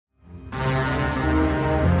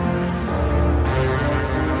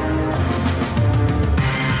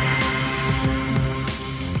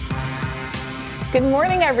Good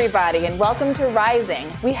morning, everybody, and welcome to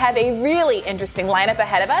Rising. We have a really interesting lineup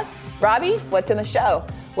ahead of us. Robbie, what's in the show?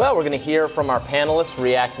 Well, we're going to hear from our panelists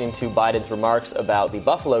reacting to Biden's remarks about the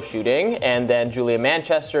Buffalo shooting, and then Julia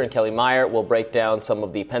Manchester and Kelly Meyer will break down some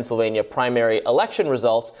of the Pennsylvania primary election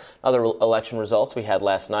results, other election results we had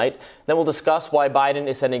last night. Then we'll discuss why Biden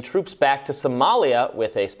is sending troops back to Somalia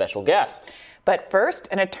with a special guest. But first,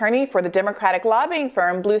 an attorney for the Democratic lobbying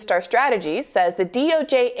firm Blue Star Strategies says the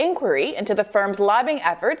DOJ inquiry into the firm's lobbying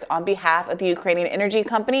efforts on behalf of the Ukrainian energy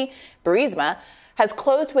company Burisma has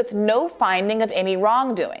closed with no finding of any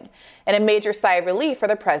wrongdoing, and a major sigh of relief for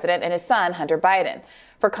the president and his son, Hunter Biden.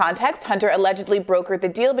 For context, Hunter allegedly brokered the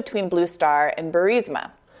deal between Blue Star and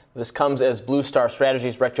Burisma. This comes as Blue Star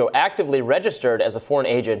Strategies retroactively registered as a foreign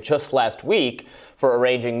agent just last week for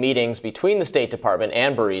arranging meetings between the State Department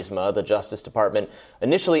and Burisma. The Justice Department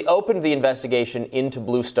initially opened the investigation into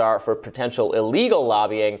Blue Star for potential illegal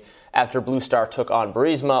lobbying after Blue Star took on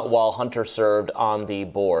Burisma while Hunter served on the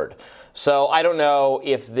board. So I don't know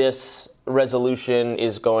if this resolution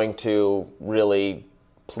is going to really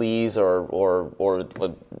please or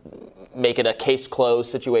make it a case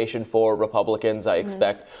closed situation for Republicans. I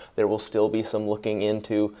expect there will still be some looking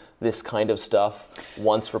into this kind of stuff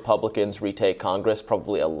once Republicans retake Congress.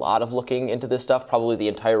 Probably a lot of looking into this stuff. Probably the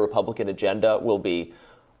entire Republican agenda will be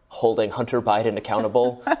holding Hunter Biden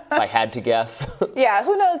accountable, if I had to guess. Yeah,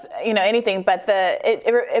 who knows, anything, but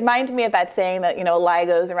it reminds me of that saying that, a lie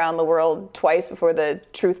goes around the world twice before the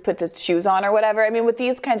truth puts its shoes on or whatever. I mean, with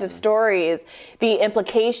these kinds of stories, the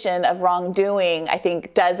implication of wrongdoing, I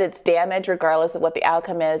think, does its damage regardless of what the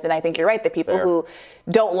outcome is. And I think you're right. The people who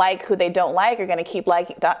don't like who they don't like are going to keep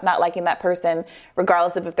not liking that person,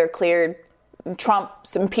 regardless of if they're cleared.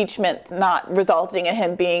 Trump's impeachment not resulting in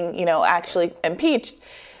him being, actually impeached.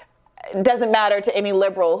 Doesn't matter to any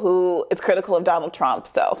liberal who is critical of Donald Trump.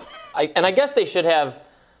 So, I guess they should have.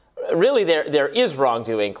 Really, there is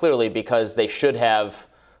wrongdoing clearly because they should have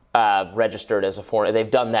registered as a foreign. They've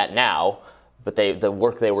done that now, but the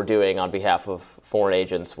work they were doing on behalf of foreign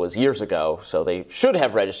agents was years ago. So they should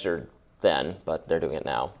have registered then, but they're doing it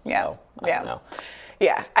now. Yeah, so, I don't know.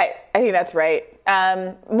 Yeah, I think that's right.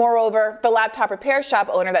 Moreover, the laptop repair shop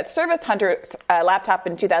owner that serviced Hunter's laptop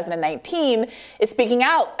in 2019 is speaking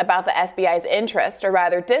out about the FBI's interest, or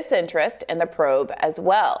rather disinterest, in the probe as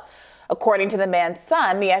well. According to the man's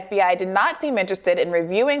son, the FBI did not seem interested in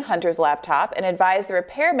reviewing Hunter's laptop and advised the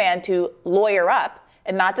repairman to lawyer up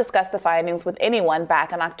and not discuss the findings with anyone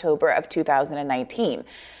back in October of 2019.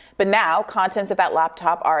 But now, contents of that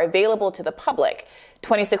laptop are available to the public.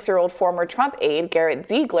 26-year-old former Trump aide Garrett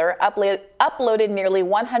Ziegler uploaded nearly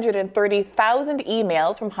 130,000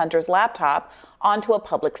 emails from Hunter's laptop onto a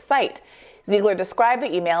public site. Ziegler described the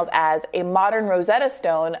emails as a modern Rosetta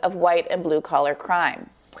Stone of white and blue-collar crime.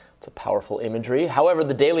 It's a powerful imagery. However,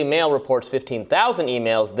 the Daily Mail reports 15,000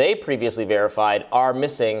 emails they previously verified are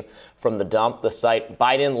missing from the dump. The site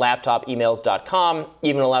BidenLaptopEmails.com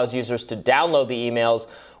even allows users to download the emails,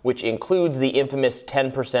 which includes the infamous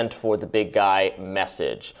 10% for the big guy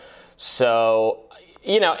message. So,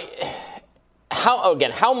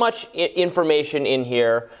 how much information in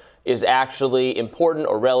here is actually important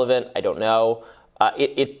or relevant? I don't know.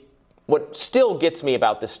 What still gets me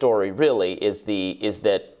about this story really is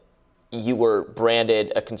that you were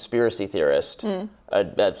branded a conspiracy theorist,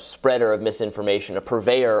 a spreader of misinformation, a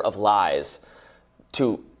purveyor of lies,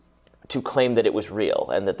 to claim that it was real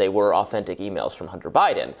and that they were authentic emails from Hunter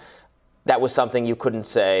Biden. That was something you couldn't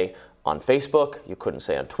say on Facebook, you couldn't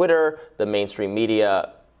say on Twitter. The mainstream media,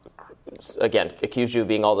 again, accused you of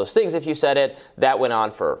being all those things if you said it. That went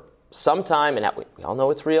on for some time, and now we all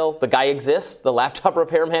know it's real. The guy exists. The laptop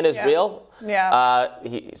repairman is real. Yeah.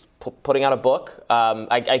 He's putting out a book.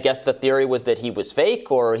 I guess the theory was that he was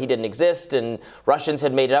fake or he didn't exist and Russians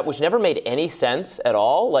had made it up, which never made any sense at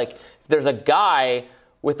all. Like, if there's a guy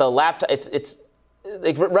with a laptop, it's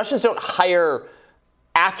like Russians don't hire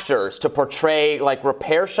actors to portray like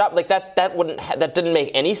repair shop like that didn't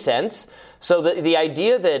make any sense. So the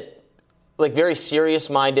idea that like very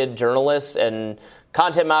serious-minded journalists and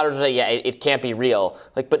content moderators say, it can't be real.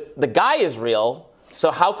 Like, but the guy is real,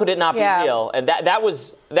 so how could it not be real? And that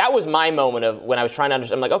was my moment of when I was trying to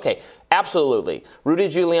understand. I'm like, okay, absolutely, Rudy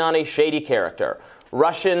Giuliani, shady character.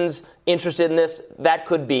 Russians interested in this, that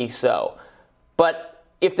could be so. But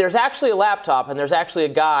if there's actually a laptop and there's actually a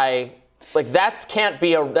guy, like that's not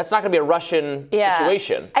going to be a Russian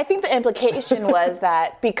situation. I think the implication was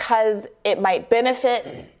that because it might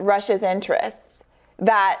benefit Russia's interests,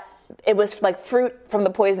 that it was like fruit from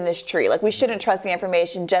the poisonous tree. Like we shouldn't trust the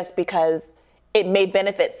information just because it may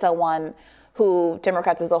benefit someone who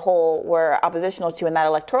Democrats as a whole were oppositional to in that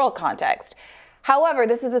electoral context. However,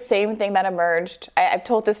 this is the same thing that emerged. I've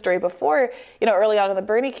told this story before. Early on in the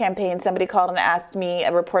Bernie campaign, somebody called and asked me,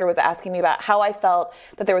 a reporter was asking me about how I felt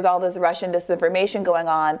that there was all this Russian disinformation going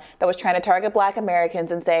on that was trying to target Black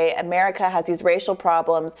Americans and say America has these racial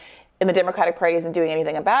problems and the Democratic Party isn't doing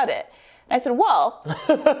anything about it. And I said, well,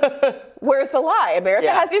 where's the lie? America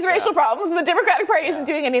has these racial problems and the Democratic Party isn't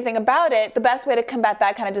doing anything about it. The best way to combat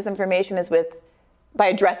that kind of disinformation is by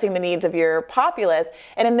addressing the needs of your populace.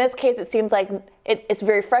 And in this case, it seems like it's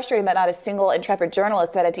very frustrating that not a single intrepid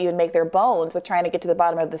journalist had to even make their bones with trying to get to the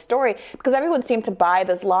bottom of the story, because everyone seemed to buy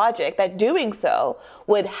this logic that doing so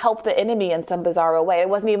would help the enemy in some bizarre way. It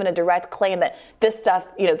wasn't even a direct claim that this stuff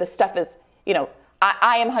is,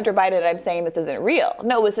 I am Hunter Biden and I'm saying this isn't real.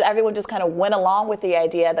 No, it was everyone just kind of went along with the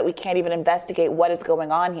idea that we can't even investigate what is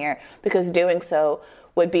going on here because doing so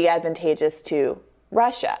would be advantageous to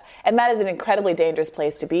Russia. And that is an incredibly dangerous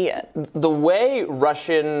place to be in. The way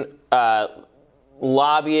Russian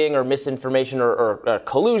lobbying or misinformation or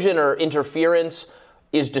collusion or interference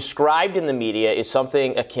is described in the media is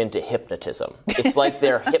something akin to hypnotism. It's like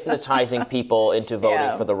they're hypnotizing people into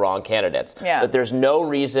voting for the wrong candidates. Yeah. That there's no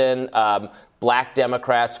reason Black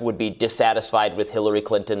Democrats would be dissatisfied with Hillary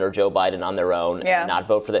Clinton or Joe Biden on their own and not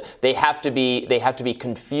vote for that. They have to be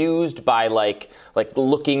confused by like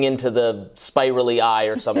looking into the spirally eye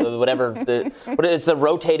or something, whatever it's the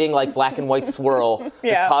rotating like black and white swirl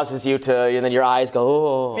that causes you to, and then your eyes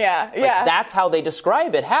go, oh. That's how they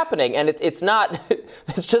describe it happening. And it's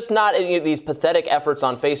just not any of these pathetic efforts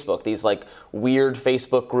on Facebook, these like weird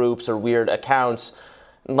Facebook groups or weird accounts.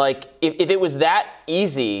 Like if it was that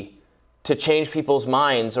easy to change people's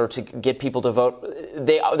minds or to get people to vote,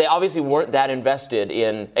 they obviously weren't that invested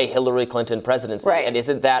in a Hillary Clinton presidency. Right. And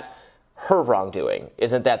isn't that her wrongdoing?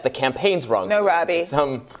 Isn't that the campaign's wrongdoing? No, Robbie.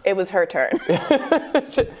 It was her turn.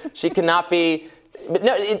 She cannot be.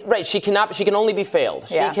 Right. She cannot. She can only be failed.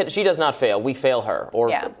 She does not fail. We fail her,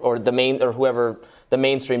 or whoever the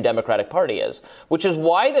mainstream Democratic Party is, which is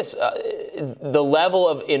why the level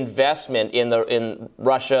of investment in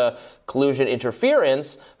Russia collusion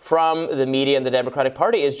interference from the media and the Democratic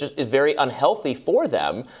Party is very unhealthy for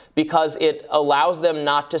them, because it allows them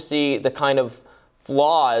not to see the kind of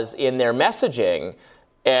flaws in their messaging.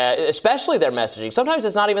 Especially their messaging. Sometimes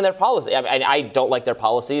it's not even their policy. I don't like their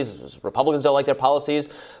policies. Republicans don't like their policies.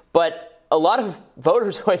 But a lot of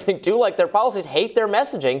voters who I think do like their policies hate their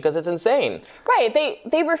messaging because it's insane. Right.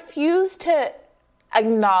 They refuse to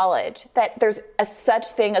acknowledge that there's a such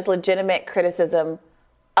thing as legitimate criticism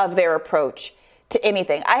of their approach to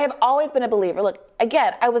anything. I have always been a believer. Look,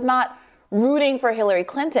 again, I was not rooting for Hillary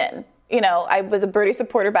Clinton. I was a Bernie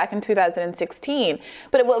supporter back in 2016.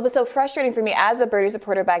 But what was so frustrating for me as a Bernie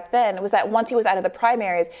supporter back then was that once he was out of the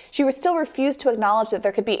primaries, she still refused to acknowledge that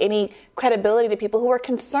there could be any credibility to people who were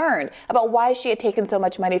concerned about why she had taken so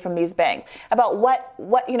much money from these banks, about what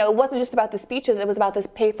it wasn't just about the speeches, it was about this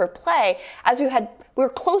pay for play, as we were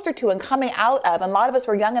closer to and coming out of, and a lot of us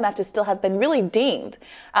were young enough to still have been really dinged,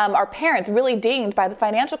 our parents really dinged by the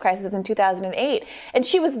financial crisis in 2008. And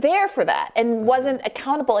she was there for that and wasn't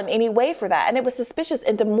accountable in any way for that. And it was suspicious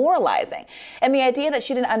and demoralizing. And the idea that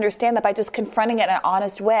she didn't understand that by just confronting it in an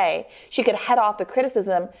honest way, she could head off the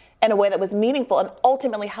criticism in a way that was meaningful and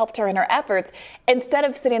ultimately helped her in her efforts, instead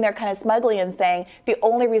of sitting there kind of smugly and saying, the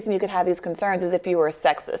only reason you could have these concerns is if you were a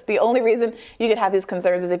sexist. The only reason you could have these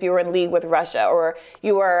concerns is if you were in league with Russia, or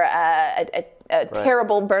you were a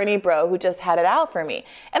terrible Bernie bro who just had it out for me.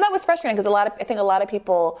 And that was frustrating because I think a lot of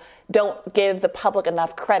people don't give the public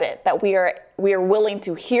enough credit that we are willing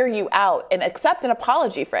to hear you out and accept an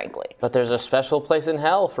apology, frankly. But there's a special place in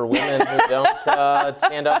hell for women who don't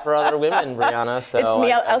stand up for other women, Brianna. So it's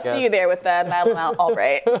me. I'll see you there with Madeleine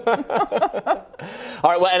Albright. All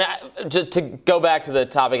right. Well, and to go back to the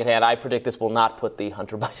topic at hand, I predict this will not put the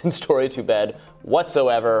Hunter Biden story to bed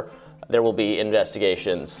whatsoever. There will be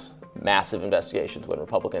investigations. Massive investigations when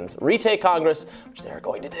Republicans retake Congress, which they're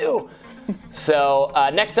going to do. So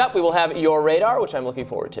next up, we will have Your Radar, which I'm looking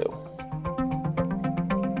forward to.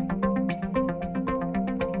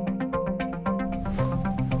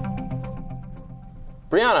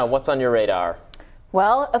 Brianna, what's on your radar?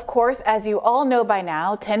 Well, of course, as you all know by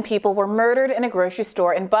now, 10 people were murdered in a grocery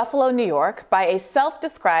store in Buffalo, New York, by a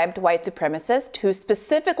self-described white supremacist who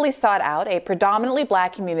specifically sought out a predominantly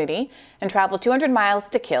black community and traveled 200 miles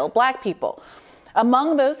to kill black people.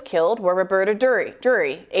 Among those killed were Roberta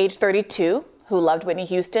Drury, age 32, who loved Whitney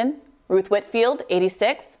Houston, Ruth Whitfield,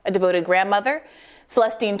 86, a devoted grandmother,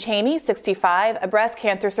 Celestine Chaney, 65, a breast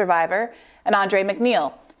cancer survivor, and Andre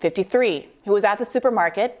McNeil, 53, who was at the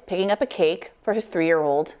supermarket picking up a cake for his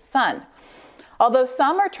 3-year-old son. Although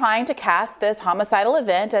some are trying to cast this homicidal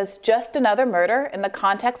event as just another murder in the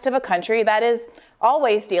context of a country that is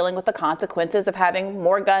always dealing with the consequences of having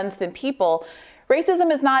more guns than people,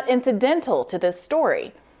 racism is not incidental to this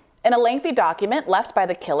story. In a lengthy document left by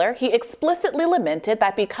the killer, he explicitly lamented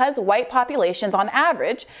that because white populations on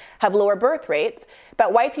average have lower birth rates,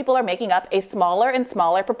 that white people are making up a smaller and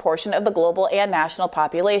smaller proportion of the global and national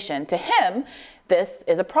population. To him, this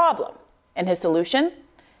is a problem. And his solution?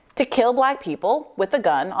 To kill black people with a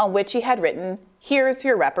gun on which he had written, "Here's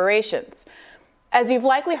your reparations." As you've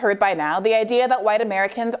likely heard by now, the idea that white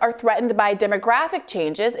Americans are threatened by demographic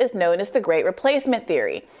changes is known as the Great Replacement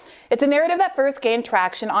theory. It's a narrative that first gained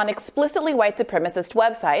traction on explicitly white supremacist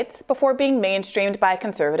websites before being mainstreamed by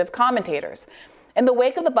conservative commentators. In the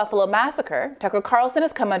wake of the Buffalo Massacre, Tucker Carlson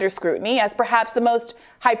has come under scrutiny as perhaps the most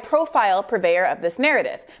high-profile purveyor of this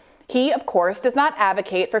narrative. He, of course, does not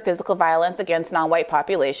advocate for physical violence against non-white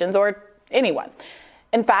populations or anyone.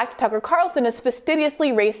 In fact, Tucker Carlson is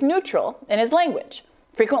fastidiously race-neutral in his language,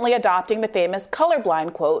 frequently adopting the famous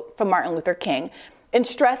colorblind quote from Martin Luther King, and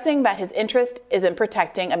stressing that his interest is in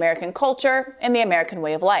protecting American culture and the American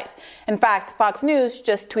way of life. In fact, Fox News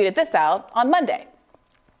just tweeted this out on Monday.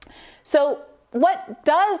 So what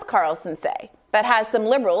does Carlson say that has some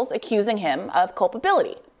liberals accusing him of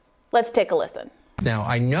culpability? Let's take a listen. Now,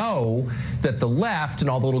 I know that the left and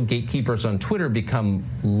all the little gatekeepers on Twitter become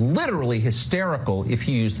literally hysterical if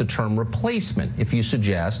you use the term replacement, if you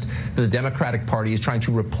suggest that the Democratic Party is trying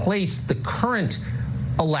to replace the current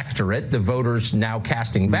electorate, the voters now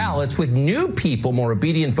casting ballots, with new people, more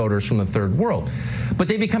obedient voters from the third world. But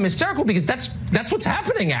they become hysterical because that's what's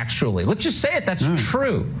happening, actually. Let's just say it. That's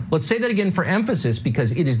true. Let's say that again for emphasis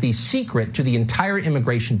because it is the secret to the entire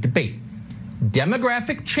immigration debate.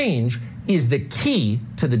 Demographic change is the key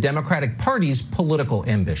to the Democratic Party's political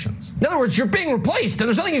ambitions. In other words, you're being replaced and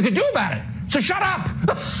there's nothing you can do about it. So shut up.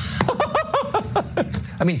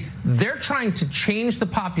 I mean, they're trying to change the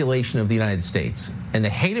population of the United States. And they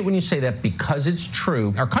hate it when you say that because it's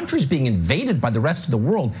true. Our country's being invaded by the rest of the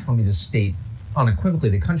world. Let me just state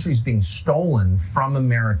unequivocally, the country's being stolen from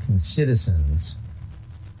American citizens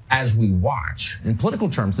as we watch. In political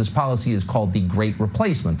terms, this policy is called the Great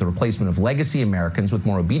Replacement, the replacement of legacy Americans with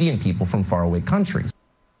more obedient people from faraway countries.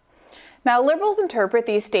 Now, liberals interpret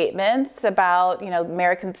these statements about,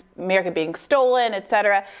 America being stolen, et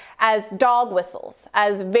cetera, as dog whistles,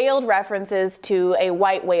 as veiled references to a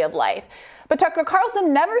white way of life. But Tucker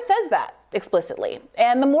Carlson never says that explicitly.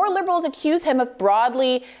 And the more liberals accuse him of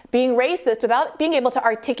broadly being racist without being able to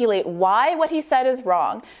articulate why what he said is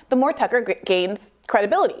wrong, the more Tucker gains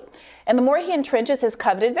credibility. And the more he entrenches his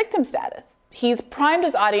coveted victim status. He's primed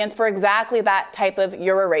his audience for exactly that type of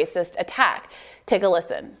 "you're a racist" attack. Take a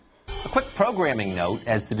listen. A quick programming note,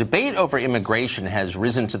 as the debate over immigration has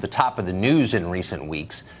risen to the top of the news in recent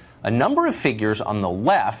weeks, a number of figures on the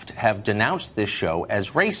left have denounced this show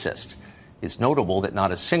as racist. It's notable that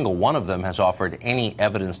not a single one of them has offered any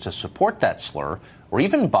evidence to support that slur or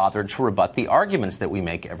even bothered to rebut the arguments that we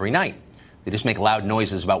make every night. They just make loud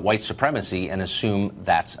noises about white supremacy and assume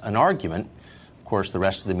that's an argument. Of course, the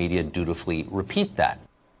rest of the media dutifully repeat that.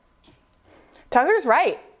 Tucker's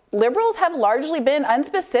right. Liberals have largely been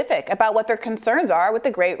unspecific about what their concerns are with the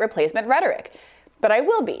Great Replacement rhetoric. But I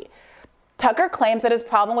will be. Tucker claims that his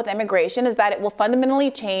problem with immigration is that it will fundamentally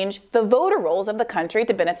change the voter rolls of the country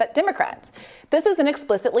to benefit Democrats. This is an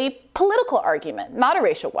explicitly political argument, not a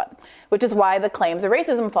racial one, which is why the claims of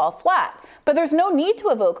racism fall flat. But there's no need to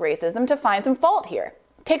evoke racism to find some fault here.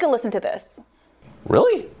 Take a listen to this.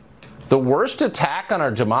 Really? The worst attack on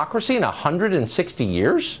our democracy in 160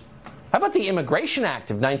 years? How about the Immigration Act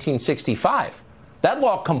of 1965? That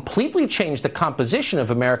law completely changed the composition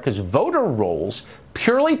of America's voter rolls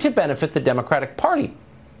purely to benefit the Democratic Party.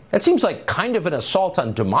 That seems like kind of an assault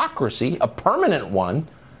on democracy, a permanent one.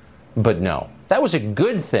 But no, that was a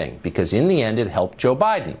good thing because in the end it helped Joe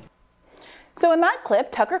Biden. So in that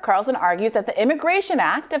clip, Tucker Carlson argues that the Immigration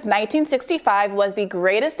Act of 1965 was the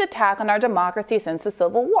greatest attack on our democracy since the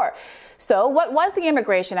Civil War. So what was the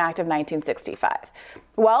Immigration Act of 1965?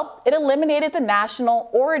 Well, it eliminated the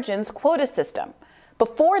national origins quota system.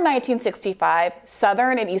 Before 1965,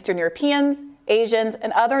 Southern and Eastern Europeans, Asians,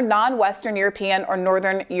 and other non-Western European or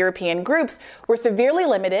Northern European groups were severely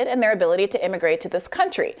limited in their ability to immigrate to this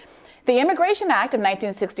country. The Immigration Act of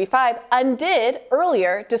 1965 undid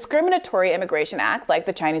earlier discriminatory immigration acts like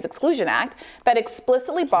the Chinese Exclusion Act that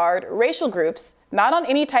explicitly barred racial groups not on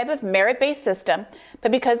any type of merit-based system,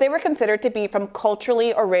 but because they were considered to be from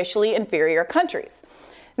culturally or racially inferior countries.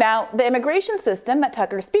 Now, the immigration system that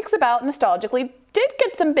Tucker speaks about nostalgically did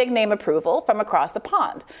get some big name approval from across the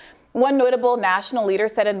pond. One notable national leader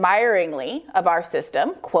said admiringly of our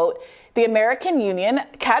system, quote, "The American Union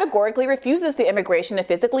categorically refuses the immigration of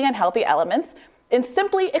physically unhealthy elements and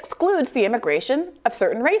simply excludes the immigration of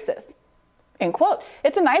certain races." End quote.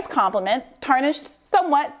 It's a nice compliment, tarnished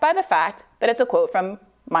somewhat by the fact that it's a quote from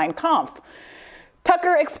Mein Kampf.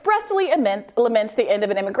 Tucker expressly laments the end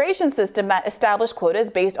of an immigration system that established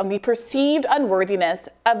quotas based on the perceived unworthiness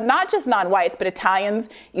of not just non-whites, but Italians,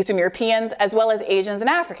 Eastern Europeans, as well as Asians and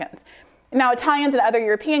Africans. Now, Italians and other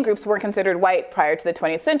European groups were considered white prior to the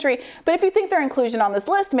 20th century, but if you think their inclusion on this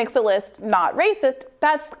list makes the list not racist,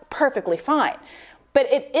 that's perfectly fine.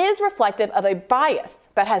 But it is reflective of a bias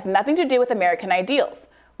that has nothing to do with American ideals,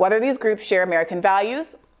 whether these groups share American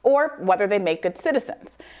values or whether they make good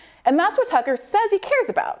citizens. And that's what Tucker says he cares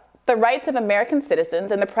about, the rights of American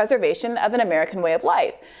citizens and the preservation of an American way of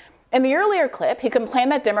life. In the earlier clip, he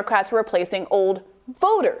complained that Democrats were replacing old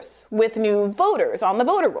voters with new voters on the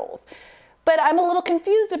voter rolls. But I'm a little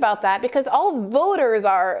confused about that because all voters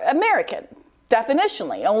are American.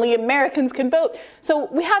 Definitionally, only Americans can vote. So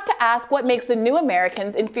we have to ask what makes the new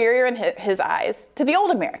Americans inferior in his eyes to the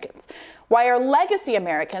old Americans. Why are legacy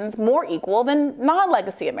Americans more equal than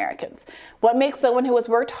non-legacy Americans? What makes someone who has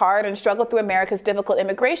worked hard and struggled through America's difficult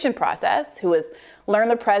immigration process, who has learned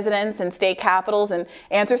the presidents and state capitals and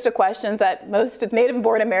answers to questions that most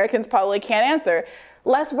native-born Americans probably can't answer,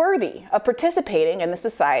 less worthy of participating in the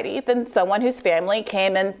society than someone whose family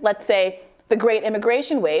came in, let's say, the great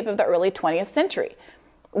immigration wave of the early 20th century?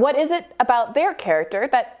 What is it about their character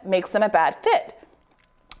that makes them a bad fit?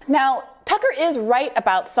 Now, Tucker is right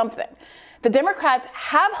about something. The Democrats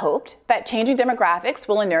have hoped that changing demographics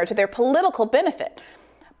will inure to their political benefit.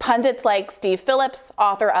 Pundits like Steve Phillips,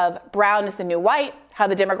 author of Brown is the New White, How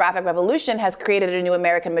the Demographic Revolution Has Created a New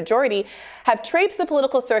American Majority, have traipsed the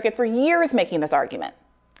political circuit for years making this argument.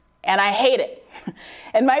 And I hate it.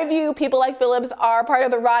 In my view, people like Phillips are part of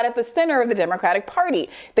the rot at the center of the Democratic Party.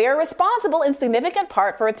 They are responsible in significant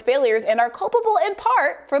part for its failures and are culpable in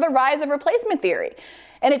part for the rise of replacement theory.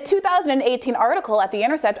 In a 2018 article at The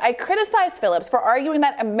Intercept, I criticized Phillips for arguing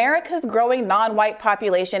that America's growing non-white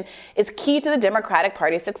population is key to the Democratic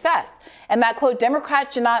Party's success, and that, quote,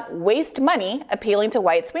 Democrats should not waste money appealing to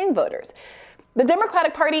white swing voters. The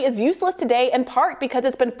Democratic Party is useless today in part because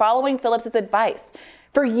it's been following Phillips's advice.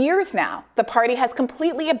 For years now, the party has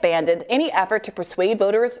completely abandoned any effort to persuade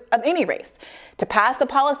voters of any race to pass the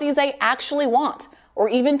policies they actually want, or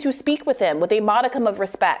even to speak with them with a modicum of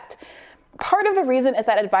respect. Part of the reason is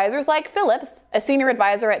that advisors like Phillips, a senior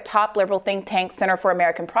advisor at top liberal think tank Center for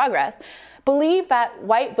American Progress, believe that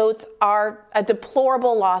white votes are a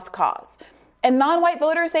deplorable lost cause. And non-white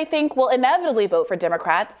voters, they think, will inevitably vote for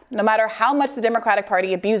Democrats, no matter how much the Democratic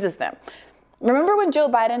Party abuses them. Remember when Joe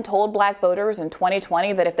Biden told black voters in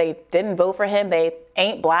 2020 that if they didn't vote for him, they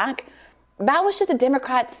ain't black? That was just a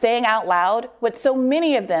Democrat saying out loud what so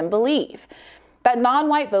many of them believe, that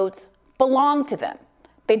non-white votes belong to them.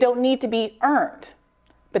 They don't need to be earned.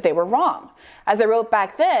 But they were wrong. As I wrote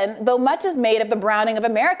back then, though much is made of the browning of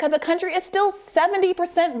America, the country is still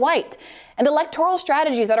 70% white. And electoral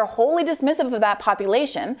strategies that are wholly dismissive of that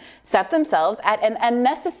population set themselves at an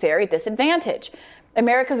unnecessary disadvantage.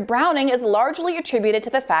 America's browning is largely attributed to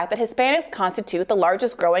the fact that Hispanics constitute the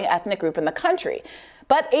largest growing ethnic group in the country.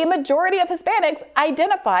 But a majority of Hispanics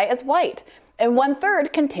identify as white, and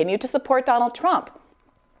 1/3 continue to support Donald Trump.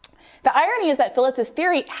 The irony is that Phillips's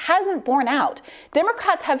theory hasn't borne out.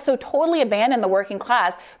 Democrats have so totally abandoned the working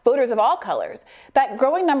class, voters of all colors, that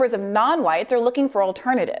growing numbers of non-whites are looking for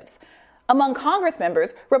alternatives. Among Congress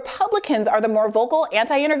members, Republicans are the more vocal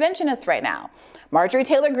anti-interventionists right now. Marjorie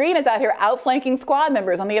Taylor Greene is out here outflanking squad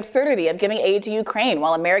members on the absurdity of giving aid to Ukraine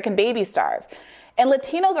while American babies starve. And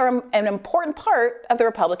Latinos are an important part of the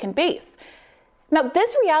Republican base. Now,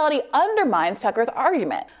 this reality undermines Tucker's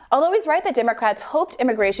argument. Although he's right that Democrats hoped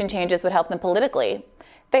immigration changes would help them politically,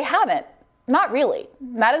 they haven't. Not really.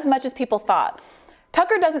 Not as much as people thought.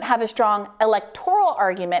 Tucker doesn't have a strong electoral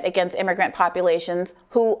argument against immigrant populations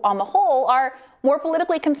who, on the whole, are more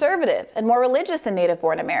politically conservative and more religious than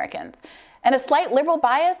native-born Americans. And a slight liberal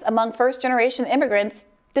bias among first-generation immigrants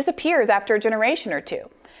disappears after a generation or two.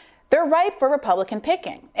 They're ripe for Republican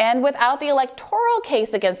picking. And without the electoral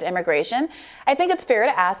case against immigration, I think it's fair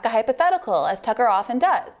to ask a hypothetical, as Tucker often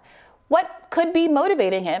does. What could be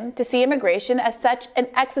motivating him to see immigration as such an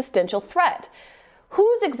existential threat?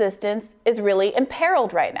 Whose existence is really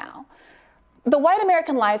imperiled right now? The white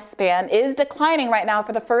American lifespan is declining right now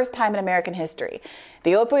for the first time in American history.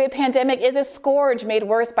 The opioid pandemic is a scourge made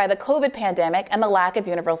worse by the COVID pandemic and the lack of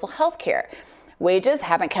universal health care. Wages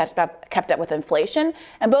haven't kept up with inflation,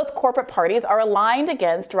 and both corporate parties are aligned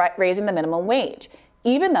against raising the minimum wage.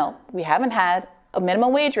 even though we haven't had a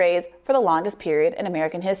minimum wage raise for the longest period in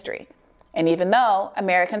American history, and even though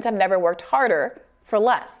Americans have never worked harder for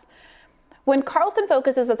less. When Carlson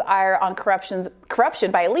focuses his ire on corruption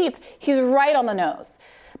by elites, he's right on the nose.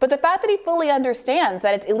 But the fact that he fully understands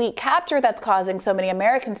that it's elite capture that's causing so many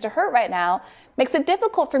Americans to hurt right now makes it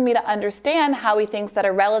difficult for me to understand how he thinks that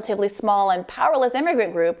a relatively small and powerless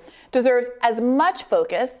immigrant group deserves as much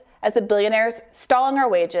focus as the billionaires stalling our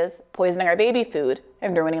wages, poisoning our baby food,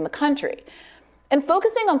 and ruining the country. And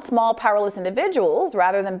focusing on small, powerless individuals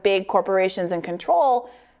rather than big corporations in control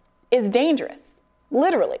is dangerous,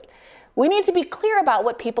 literally. We need to be clear about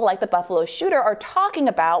what people like the Buffalo shooter are talking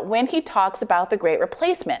about when he talks about the Great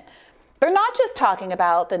Replacement. They're not just talking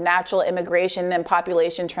about the natural immigration and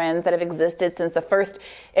population trends that have existed since the first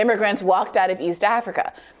immigrants walked out of East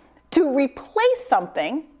Africa. To replace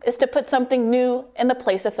something is to put something new in the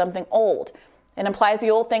place of something old. It implies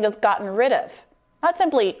the old thing is gotten rid of, not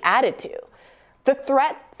simply added to. The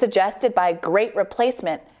threat suggested by Great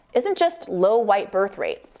Replacement isn't just low white birth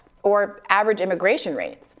rates or average immigration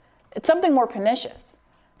rates. It's something more pernicious,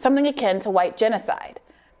 something akin to white genocide.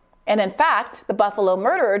 And in fact, the Buffalo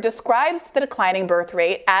murderer describes the declining birth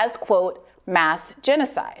rate as, quote, mass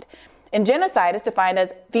genocide. And genocide is defined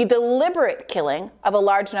as the deliberate killing of a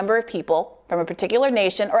large number of people from a particular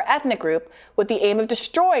nation or ethnic group with the aim of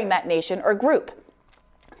destroying that nation or group.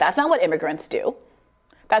 That's not what immigrants do.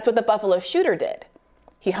 That's what the Buffalo shooter did.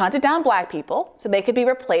 He hunted down black people so they could be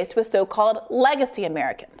replaced with so-called legacy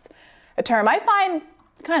Americans, a term I find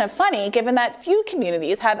kind of funny given that few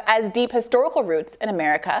communities have as deep historical roots in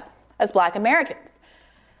America as black Americans.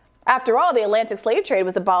 After all, the Atlantic slave trade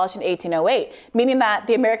was abolished in 1808, meaning that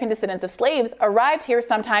the American descendants of slaves arrived here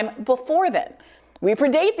sometime before then. We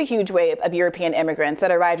predate the huge wave of European immigrants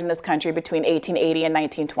that arrived in this country between 1880 and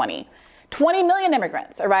 1920. 20 million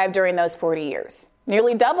immigrants arrived during those 40 years,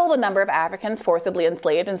 nearly double the number of Africans forcibly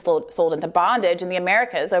enslaved and sold into bondage in the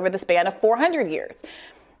Americas over the span of 400 years.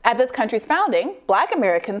 At this country's founding, black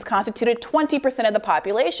Americans constituted 20% of the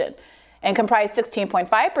population and comprised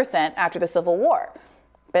 16.5% after the Civil War.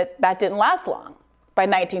 But that didn't last long. By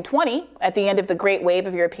 1920, at the end of the great wave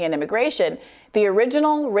of European immigration, the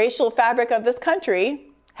original racial fabric of this country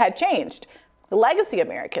had changed. The legacy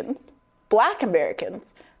Americans, black Americans,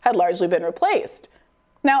 had largely been replaced.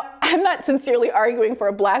 Now, I'm not sincerely arguing for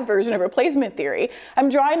a black version of replacement theory. I'm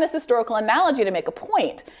drawing this historical analogy to make a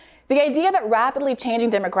point. The idea that rapidly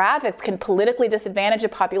changing demographics can politically disadvantage a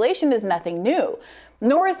population is nothing new,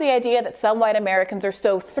 nor is the idea that some white Americans are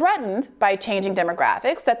so threatened by changing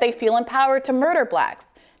demographics that they feel empowered to murder blacks,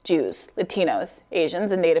 Jews, Latinos,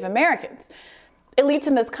 Asians, and Native Americans. Elites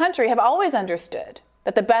in this country have always understood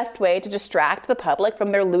that the best way to distract the public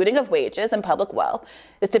from their looting of wages and public wealth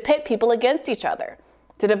is to pit people against each other,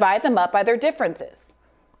 to divide them up by their differences.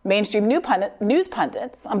 Mainstream news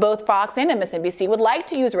pundits on both Fox and MSNBC would like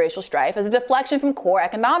to use racial strife as a deflection from core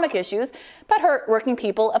economic issues that hurt working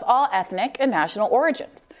people of all ethnic and national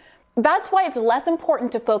origins. That's why it's less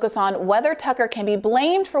important to focus on whether Tucker can be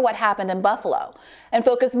blamed for what happened in Buffalo and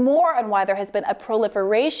focus more on why there has been a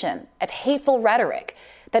proliferation of hateful rhetoric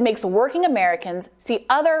that makes working Americans see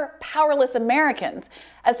other powerless Americans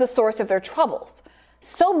as the source of their troubles.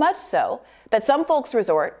 So much so that some folks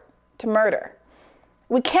resort to murder.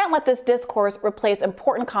 We can't let this discourse replace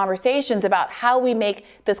important conversations about how we make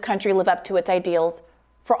this country live up to its ideals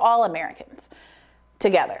for all Americans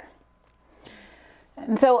together.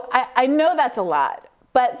 And so I know that's a lot,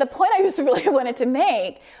 but the point I just really wanted to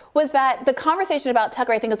make was that the conversation about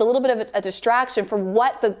Tucker, I think, is a little bit of a distraction from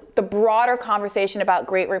what the broader conversation about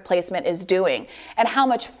Great Replacement is doing and how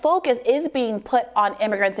much focus is being put on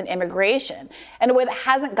immigrants and immigration in a way that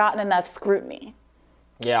hasn't gotten enough scrutiny.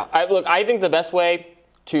 Yeah, I think the best way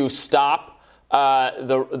to stop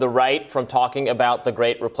the right from talking about the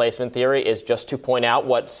Great Replacement theory is just to point out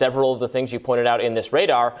what several of the things you pointed out in this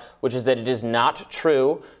radar, which is that it is not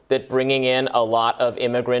true that bringing in a lot of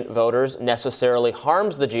immigrant voters necessarily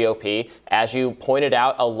harms the GOP. As you pointed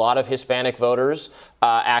out, a lot of Hispanic voters,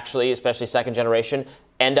 actually, especially second generation,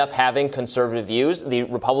 end up having conservative views. The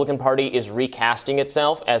Republican Party is recasting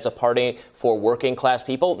itself as a party for working class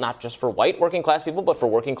people, not just for white working class people, but for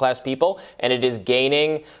working class people. And it is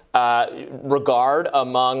gaining regard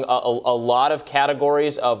among a lot of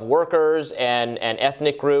categories of workers and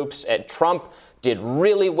ethnic groups. And Trump did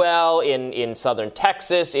really well in southern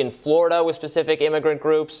Texas, in Florida with specific immigrant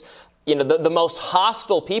groups. the most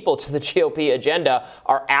hostile people to the GOP agenda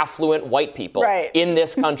are affluent white people in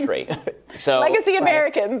this country. So legacy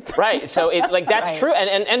Americans. Right. So that's true.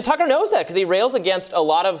 And Tucker knows that because he rails against a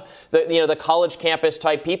lot of the college campus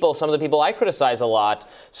type people, some of the people I criticize a lot.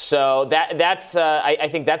 So I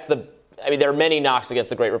think that's there are many knocks against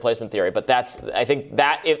the Great Replacement theory, but I think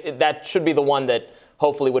that should be the one that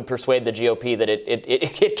hopefully would persuade the GOP that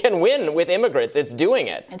it can win with immigrants. It's doing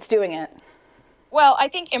it. It's doing it. Well, I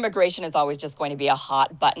think immigration is always just going to be a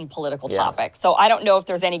hot button political topic. So I don't know if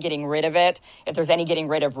there's any getting rid of it, if there's any getting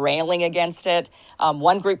rid of railing against it.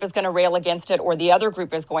 One group is going to rail against it, or the other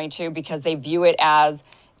group is going to, because they view it as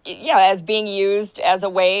being used as a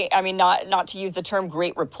way, not to use the term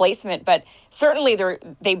great replacement, but certainly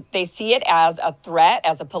they see it as a threat,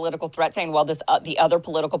 as a political threat, saying, well, the other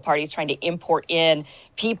political party is trying to import in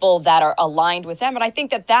people that are aligned with them. And I think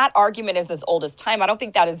that argument is as old as time. I don't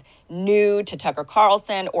think that is new to Tucker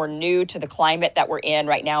Carlson or new to the climate that we're in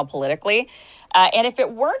right now politically. And if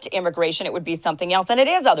it weren't immigration, it would be something else. And it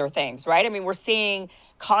is other things, right? I mean, we're seeing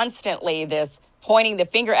constantly this pointing the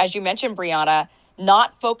finger, as you mentioned, Brianna,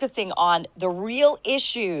 not focusing on the real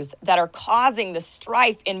issues that are causing the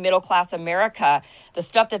strife in middle-class America, the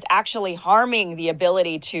stuff that's actually harming the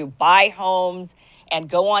ability to buy homes and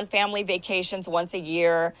go on family vacations once a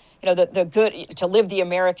year, the good, to live the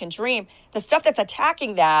American dream, the stuff that's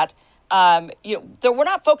attacking that, we're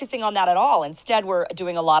not focusing on that at all. Instead, we're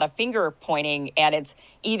doing a lot of finger pointing, and it's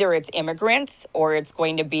immigrants or it's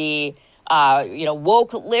going to be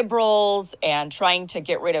woke liberals and trying to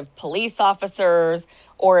get rid of police officers,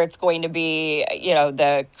 or it's going to be,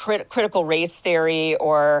 the critical race theory,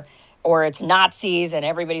 or it's Nazis and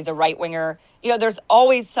everybody's a right winger. There's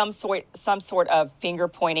always some sort of finger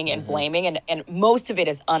pointing and blaming, and most of it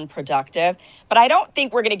is unproductive. But I don't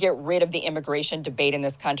think we're going to get rid of the immigration debate in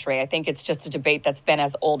this country. I think it's just a debate that's been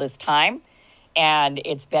as old as time, and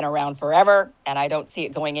it's been around forever, and I don't see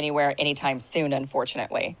it going anywhere anytime soon,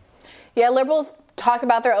 unfortunately. Yeah, liberals talk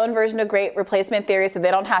about their own version of great replacement theory, so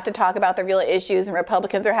they don't have to talk about the real issues, and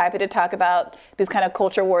Republicans are happy to talk about these kind of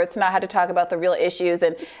culture wars to not have to talk about the real issues.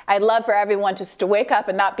 And I'd love for everyone just to wake up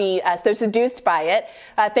and not be so seduced by it.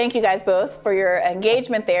 Thank you guys both for your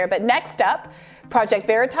engagement there. But next up, Project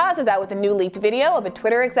Veritas is out with a new leaked video of a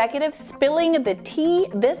Twitter executive spilling the tea,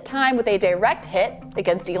 this time with a direct hit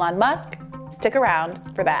against Elon Musk. Stick around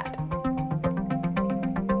for that.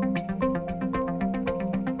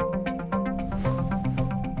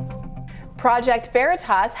 Project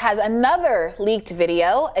Veritas has another leaked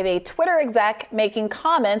video of a Twitter exec making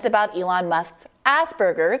comments about Elon Musk's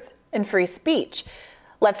Asperger's and free speech.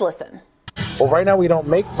 Let's listen. Well, right now we don't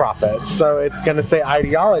make profit, so it's going to say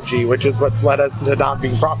ideology, which is what's led us to not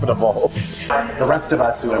being profitable. The rest of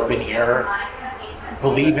us who have been here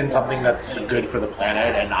believe in something that's good for the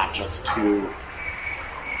planet and not just to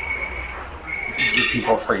give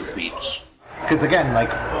people free speech. Because again,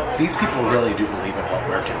 these people really do believe in what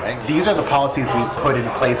we're doing. These are the policies we've put in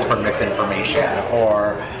place for misinformation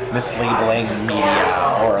or mislabeling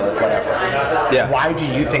media or whatever. Yeah. Why do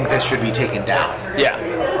you think this should be taken down? Yeah.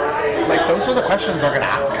 Those are the questions they're going to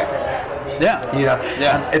ask him. Yeah.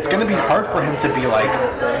 Yeah. It's going to be hard for him to be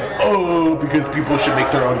because people should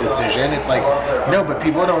make their own decision. It's no, but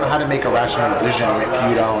people don't know how to make a rational decision if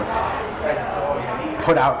you don't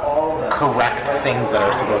put out correct things that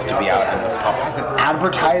are supposed to be out in the public. As an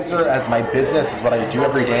advertiser, as my business is what I do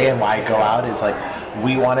every day and why I go out is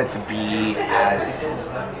we want it to be as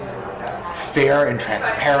fair and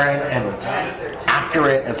transparent and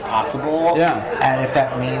accurate as possible. Yeah. And if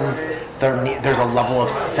that means there's a level of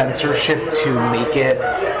censorship to make it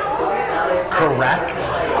correct,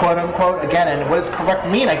 quote unquote, again, and what does correct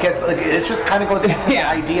mean? I guess it just kind of goes back to the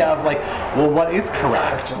idea of what is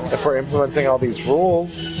correct? If we're implementing all these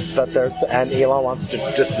rules and Elon wants to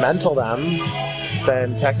dismantle them,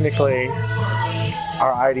 then technically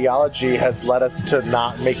our ideology has led us to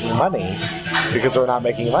not making money because we're not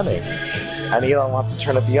making money. And Elon wants to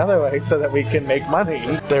turn it the other way so that we can make money.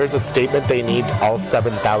 There's a statement they need all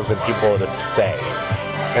 7,000 people to say.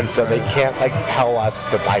 And so they can't tell us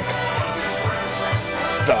that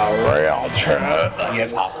the real truth. He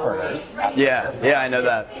has Asperger's. Yeah, I know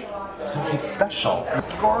that. So he's special.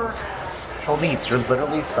 You're special needs. You're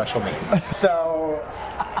literally special needs. So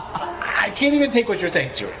I can't even take what you're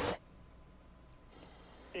saying serious.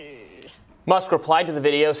 Musk replied to the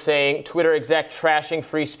video saying Twitter exec trashing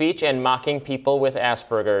free speech and mocking people with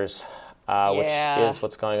Asperger's, which is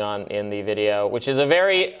what's going on in the video, which is a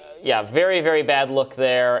very, very bad look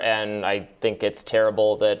there. And I think it's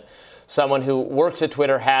terrible that someone who works at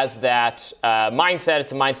Twitter has that mindset.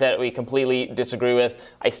 It's a mindset we completely disagree with.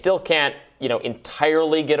 I still can't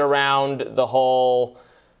entirely get around the whole,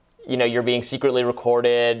 you're being secretly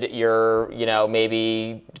recorded, you're,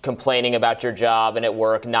 maybe complaining about your job and at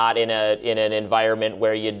work, not in an environment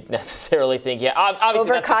where you'd necessarily think, obviously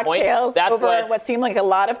over that's cocktails, the point. That's over what seemed like a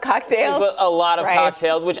lot of cocktails. A lot of Right.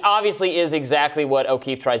 cocktails, which obviously is exactly what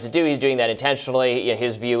O'Keefe tries to do. He's doing that intentionally.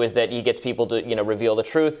 His view is that he gets people to, reveal the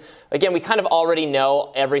truth. Again, we kind of already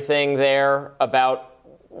know everything there about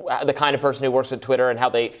the kind of person who works at Twitter and how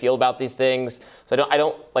they feel about these things. So I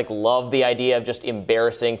don't love the idea of just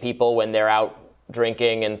embarrassing people when they're out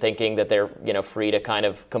drinking and thinking that they're, free to kind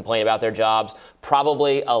of complain about their jobs.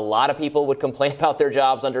 Probably a lot of people would complain about their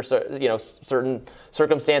jobs under, certain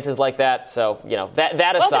circumstances like that. So,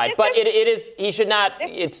 that aside, but it is, he should not,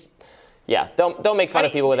 don't make fun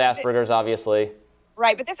of people with Asperger's, obviously.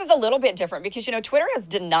 Right, but this is a little bit different because, Twitter has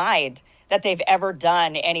denied that they've ever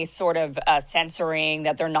done any sort of censoring,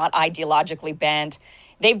 that they're not ideologically bent.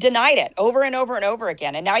 They've denied it over and over and over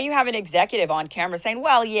again. And now you have an executive on camera saying,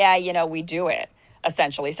 well, yeah, we do it,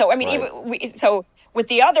 essentially. So, I mean, Right. With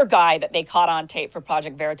the other guy that they caught on tape for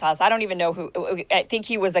Project Veritas, I don't even know who. I think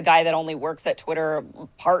he was a guy that only works at Twitter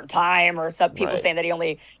part-time, or some people Right. saying that he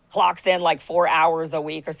only clocks in like 4 hours a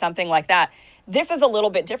week or something like that. This is a little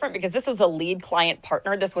bit different because this was a lead client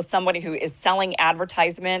partner. This was somebody who is selling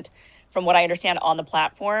advertisement, from what I understand, on the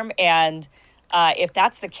platform. And if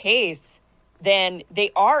that's the case, then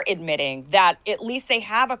they are admitting that at least they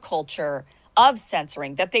have a culture of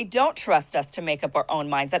censoring, that they don't trust us to make up our own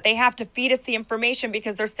minds, that they have to feed us the information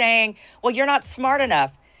because they're saying, well, you're not smart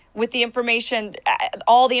enough with the information,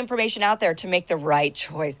 all the information out there to make the right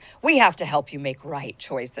choice. We have to help you make right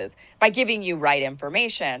choices by giving you right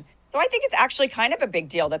information. So I think it's actually kind of a big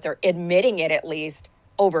deal that they're admitting it, at least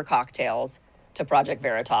over cocktails, to Project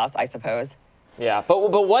Veritas, I suppose. Yeah,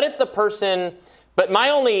 but what if the person, but my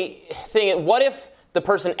only thing, what if the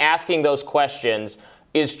person asking those questions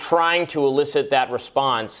is trying to elicit that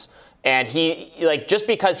response, and he, just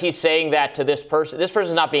because he's saying that to this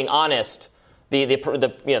person's not being honest.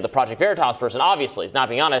 The Project Veritas person obviously is not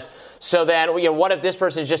being honest. So then, what if this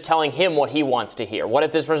person is just telling him what he wants to hear? What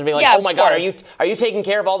if this person being like, oh my God, are you taking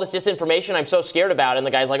care of all this disinformation I'm so scared about? And the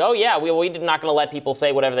guy's like, oh yeah, we're not going to let people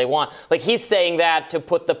say whatever they want. Like, he's saying that to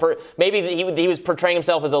put maybe he was portraying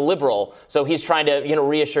himself as a liberal, so he's trying to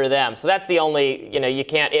reassure them. So that's the only you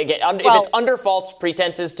can't if it's under false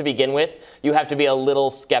pretenses to begin with, you have to be a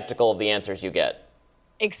little skeptical of the answers you get.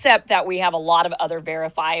 Except that we have a lot of other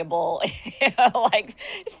verifiable,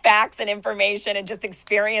 facts and information and just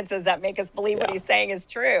experiences that make us believe what he's saying is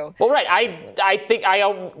true. Well, right.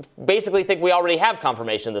 I basically think we already have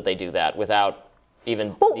confirmation that they do that without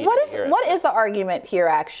even. Well, what is the argument here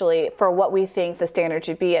actually for what we think the standard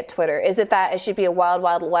should be at Twitter? Is it that it should be a wild,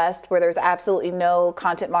 wild west where there's absolutely no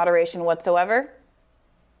content moderation whatsoever?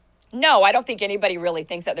 No, I don't think anybody really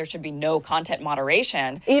thinks that there should be no content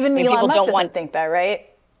moderation. Even Elon Musk doesn't think that, right?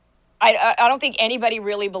 I don't think anybody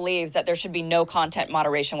really believes that there should be no content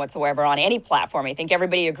moderation whatsoever on any platform. I think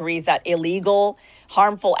everybody agrees that illegal,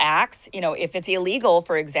 harmful acts, if it's illegal,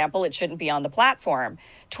 for example, it shouldn't be on the platform.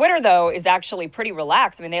 Twitter, though, is actually pretty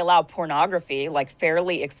relaxed. I mean, they allow pornography,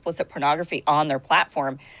 fairly explicit pornography on their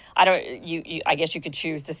platform. I guess you could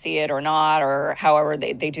choose to see it or not, or however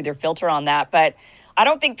they do their filter on that. But I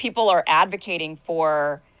don't think people are advocating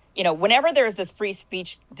for, whenever there's this free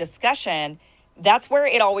speech discussion, that's where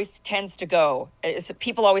it always tends to go.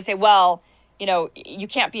 People always say, well, you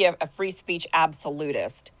can't be a free speech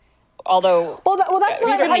absolutist. Although, that's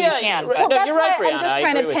why certainly you can. Well, that's you're right, why Brianna. I'm just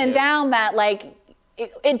trying to pin down that,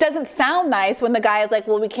 it doesn't sound nice when the guy is like,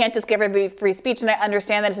 well, we can't just give everybody free speech. And I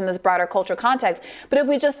understand that it's in this broader cultural context. But if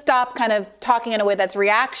we just stop kind of talking in a way that's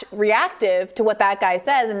reactive to what that guy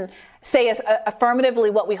says and say affirmatively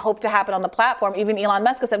what we hope to happen on the platform, even Elon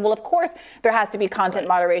Musk has said, well, of course, there has to be content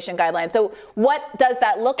moderation guidelines. So what does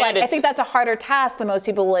that look like? I think that's a harder task than most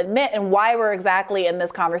people will admit, and why we're exactly in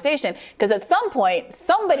this conversation. Because at some point,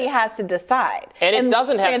 somebody has to decide. And it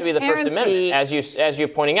doesn't have to be the First Amendment, as you're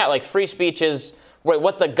pointing out. Free speech is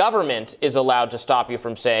what the government is allowed to stop you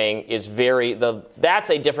from saying is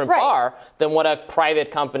that's a different bar than what a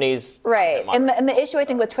private company's right. And the issue I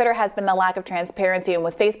think with Twitter has been the lack of transparency, and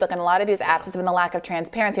with Facebook and a lot of these apps has been the lack of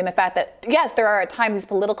transparency, and the fact that yes, there are at times these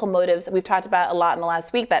political motives that we've talked about a lot in the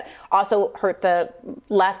last week that also hurt the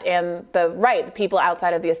left and the right. The people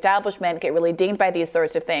outside of the establishment get really dinged by these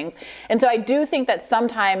sorts of things. And so I do think that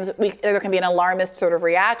sometimes there can be an alarmist sort of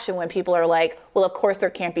reaction when people are like, well, of course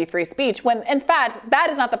there can't be free speech, when in fact that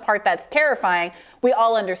is not the part that's terrifying. We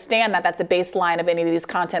all understand that that's the baseline of any of these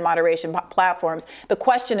content moderation platforms. The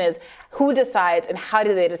question is, who decides and how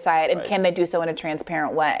do they decide, and can they do so in a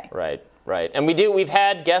transparent way? Right. Right. And we've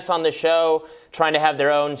had guests on the show trying to have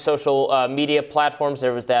their own social media platforms.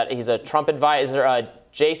 There was he's a Trump advisor,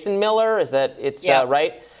 Jason Miller,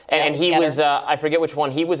 right? And he was, I forget which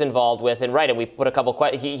one he was involved with, and we put a couple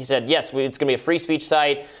questions. He said, yes, it's going to be a free speech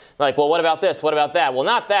site. Like, well, what about this? What about that? Well,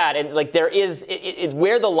 not that. And there is, it's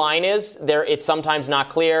where the line is, it's sometimes not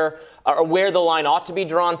clear, or where the line ought to be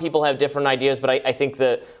drawn. People have different ideas, but I think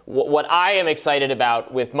that what I am excited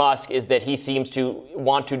about with Musk is that he seems to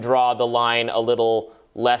want to draw the line a little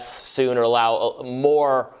less soon, or allow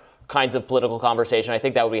more kinds of political conversation. I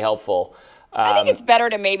think that would be helpful. I think it's better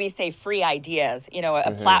to maybe say free ideas,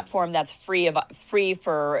 a platform that's free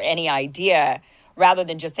for any idea, rather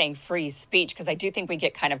than just saying free speech, because I do think we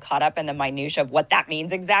get kind of caught up in the minutia of what that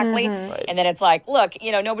means exactly. Right. And then it's like, look,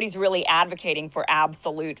 nobody's really advocating for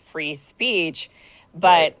absolute free speech,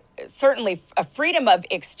 but certainly a freedom of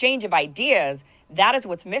exchange of ideas, that is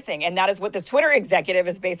what's missing. And that is what the Twitter executive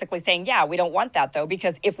is basically saying. Yeah, we don't want that, though,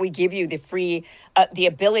 because if we give you the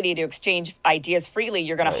ability to exchange ideas freely,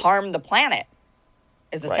 you're going to harm the planet.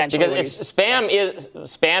 Is essentially because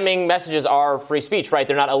spamming messages are free speech, right?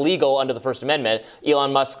 They're not illegal under the First Amendment.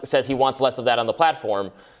 Elon Musk says he wants less of that on the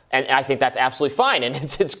platform, and I think that's absolutely fine. And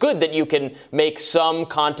it's good that you can make some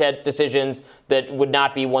content decisions that would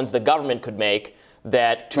not be ones the government could make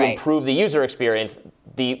to improve the user experience.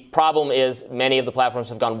 The problem is many of the platforms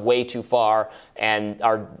have gone way too far and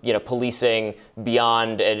are policing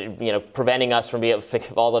beyond, preventing us from being able to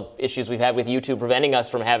think of all the issues we've had with YouTube, preventing us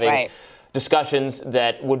from having discussions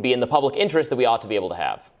that would be in the public interest that we ought to be able to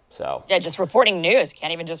have. So just reporting news.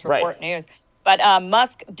 Can't even just report news. But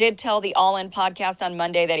Musk did tell the All In podcast on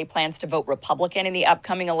Monday that he plans to vote Republican in the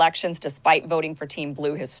upcoming elections, despite voting for Team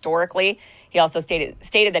Blue historically. He also stated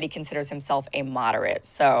that he considers himself a moderate.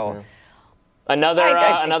 So.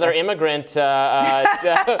 Another immigrant,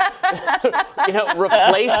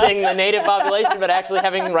 replacing the native population, but actually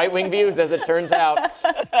having right-wing views, as it turns out.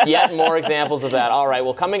 Yet more examples of that. All right,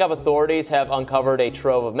 well, coming up, authorities have uncovered a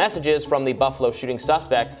trove of messages from the Buffalo shooting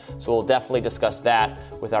suspect, so we'll definitely discuss that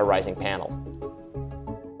with our rising panel.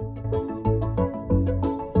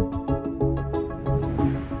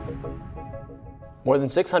 More than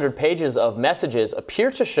 600 pages of messages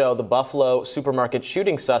appear to show the Buffalo supermarket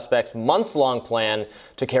shooting suspect's months-long plan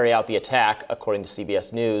to carry out the attack, according to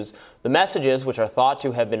CBS News. The messages, which are thought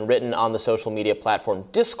to have been written on the social media platform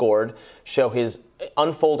Discord, show his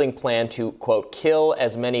unfolding plan to, quote, kill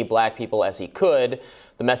as many black people as he could.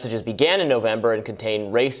 The messages began in November and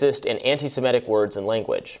contain racist and anti-Semitic words and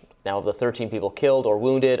language. Now, of the 13 people killed or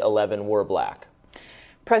wounded, 11 were black.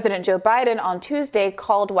 President Joe Biden on Tuesday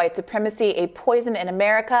called white supremacy a poison in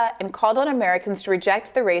America and called on Americans to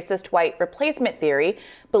reject the racist white replacement theory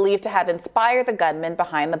believed to have inspired the gunman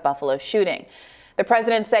behind the Buffalo shooting. The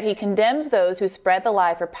president said he condemns those who spread the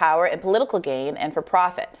lie for power and political gain and for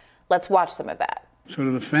profit. Let's watch some of that. So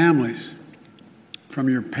to the families, from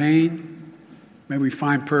your pain, may we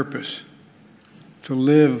find purpose to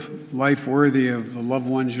live life worthy of the loved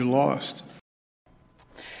ones you lost.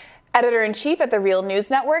 Editor-in-chief at the Real News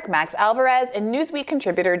Network, Max Alvarez, and Newsweek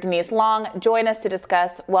contributor Denise Long join us to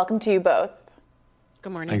discuss. Welcome to you both.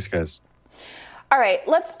 Good morning. Thanks, guys. All right,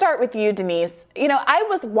 let's start with you, Denise. I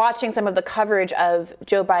was watching some of the coverage of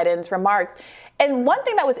Joe Biden's remarks, and one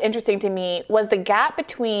thing that was interesting to me was the gap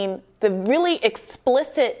between the really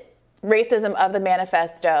explicit racism of the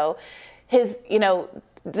manifesto, his,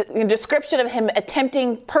 description of him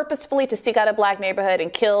attempting purposefully to seek out a black neighborhood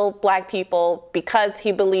and kill black people because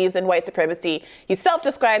he believes in white supremacy. He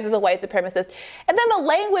self-describes as a white supremacist. And then the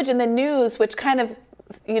language in the news, which kind of,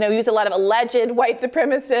 use a lot of alleged white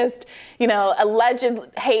supremacist, alleged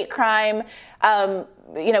hate crime.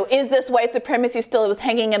 Is this white supremacy still? It was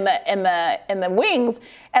hanging in the wings.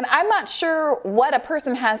 And I'm not sure what a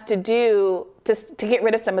person has to do to get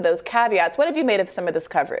rid of some of those caveats. What have you made of some of this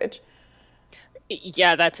coverage?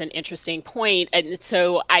 Yeah, that's an interesting point. And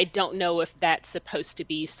so I don't know if that's supposed to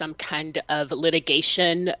be some kind of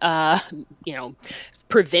litigation,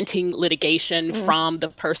 preventing litigation from the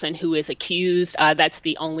person who is accused. That's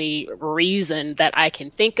the only reason that I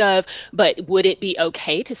can think of. But would it be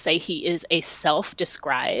okay to say he is a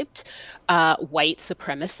self-described white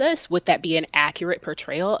supremacist? Would that be an accurate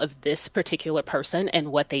portrayal of this particular person and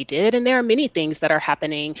what they did? And there are many things that are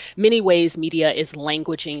happening, many ways media is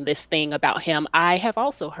languaging this thing about him. I have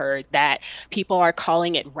also heard that people are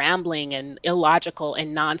calling it rambling and illogical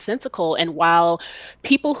and nonsensical. And while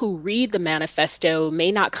people who read the manifesto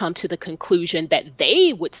may not come to the conclusion that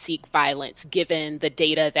they would seek violence, given the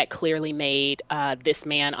data that clearly made this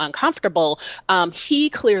man uncomfortable, he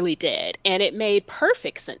clearly did. And it made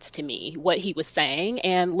perfect sense to me what he was saying.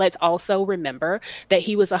 And let's also remember that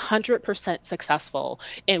he was 100% successful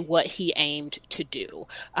in what he aimed to do.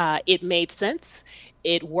 It made sense.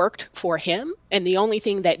 It worked for him. And the only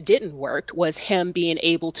thing that didn't work was him being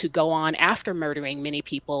able to go on after murdering many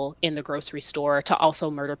people in the grocery store to also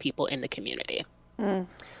murder people in the community. I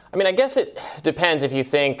mean, I guess it depends if you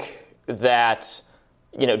think that,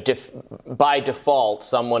 by default,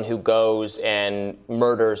 someone who goes and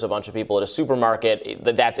murders a bunch of people at a supermarket,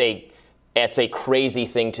 that's a crazy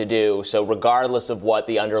thing to do. So regardless of what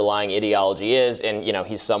the underlying ideology is, and,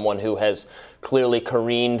 he's someone who has clearly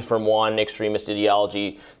careened from one extremist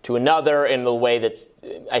ideology to another in the way that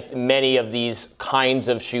many of these kinds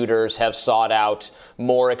of shooters have sought out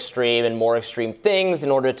more extreme things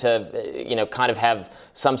in order to, kind of have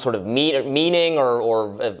some sort of meaning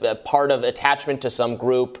or a part of attachment to some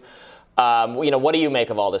group. What do you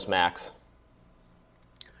make of all this, Max?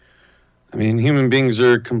 I mean, human beings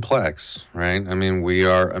are complex, right? I mean, we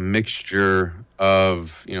are a mixture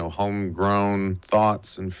of, homegrown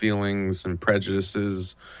thoughts and feelings and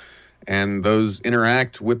prejudices, and those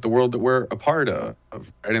interact with the world that we're a part of,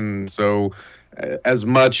 right? And so as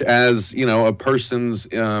much as, a person's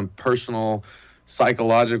personal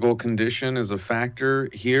psychological condition is a factor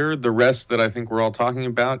here, the rest that I think we're all talking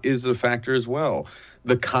about is a factor as well.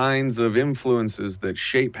 The kinds of influences that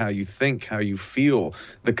shape how you think, how you feel,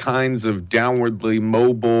 the kinds of downwardly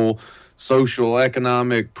mobile social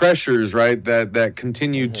economic pressures, right, that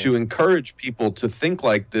continue to encourage people to think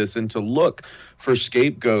like this and to look for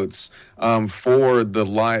scapegoats for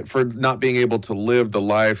not being able to live the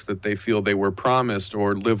life that they feel they were promised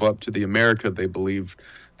or live up to the America they believed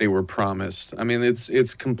they were promised. I mean,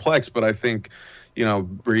 it's complex, but I think,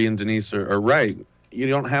 Bree and Denise are right. You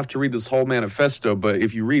don't have to read this whole manifesto, but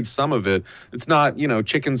if you read some of it, it's not,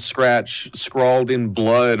 chicken scratch scrawled in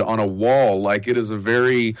blood on a wall. Like, it is a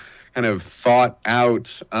very kind of thought out,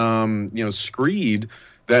 screed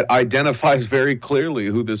that identifies very clearly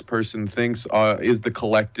who this person thinks is the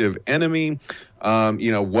collective enemy,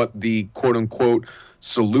 what the quote unquote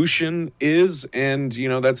solution is. And,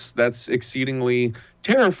 that's exceedingly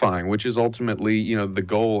terrifying, which is ultimately, the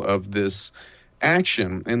goal of this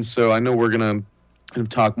action. And so I know we're going to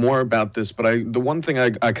talk more about this, but the one thing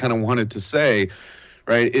I kind of wanted to say,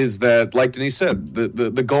 right, is that, like Denise said,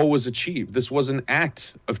 the goal was achieved. This was an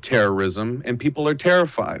act of terrorism, and people are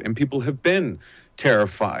terrified, and people have been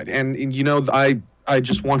terrified. And I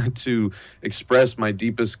just wanted to express my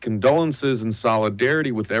deepest condolences and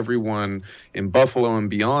solidarity with everyone in Buffalo and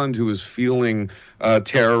beyond who is feeling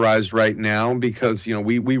terrorized right now, because,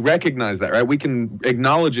 we recognize that, right? We can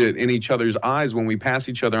acknowledge it in each other's eyes when we pass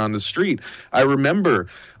each other on the street. I remember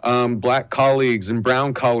black colleagues and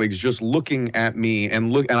brown colleagues just looking at me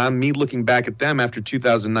and me looking back at them after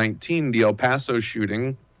 2019, the El Paso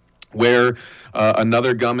shooting, where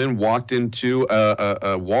another gunman walked into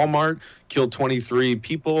a Walmart, killed 23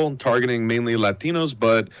 people, targeting mainly Latinos.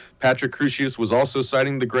 But Patrick Crusius was also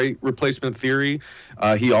citing the Great Replacement Theory.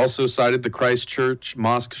 He also cited the Christchurch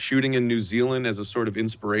mosque shooting in New Zealand as a sort of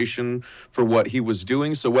inspiration for what he was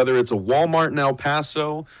doing. So whether it's a Walmart in El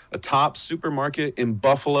Paso, a Tops supermarket in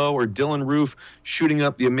Buffalo, or Dylan Roof shooting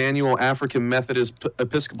up the Emmanuel African Methodist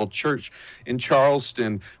Episcopal Church in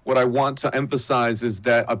Charleston, what I want to emphasize is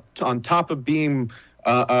that on top of being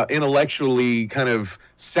intellectually kind of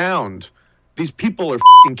sound, these people are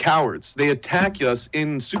f***ing cowards. They attack us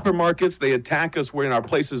in supermarkets. They attack us in our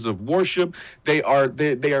places of worship. They are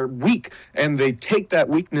weak, and they take that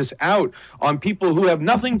weakness out on people who have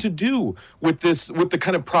nothing to do with the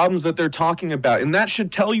kind of problems that they're talking about. And that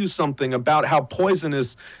should tell you something about how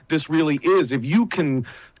poisonous this really is. If you can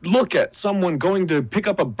look at someone going to pick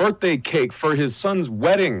up a birthday cake for his son's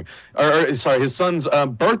wedding, his son's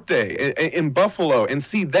birthday in Buffalo, and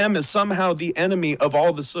see them as somehow the enemy of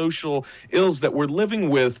all the social ills that we're living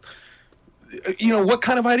with, what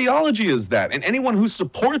kind of ideology is that? And anyone who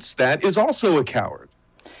supports that is also a coward.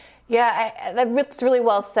 Yeah, that's really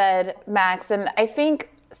well said, Max. And I think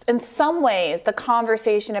in some ways the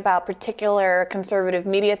conversation about particular conservative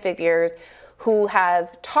media figures who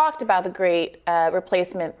have talked about the Great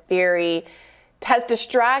Replacement Theory has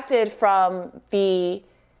distracted from the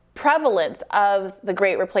prevalence of the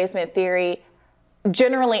Great Replacement Theory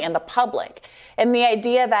generally in the public. And the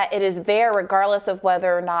idea that it is there regardless of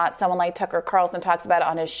whether or not someone like Tucker Carlson talks about it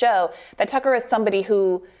on his show, that Tucker is somebody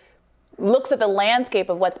who looks at the landscape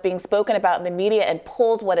of what's being spoken about in the media and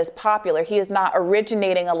pulls what is popular. He is not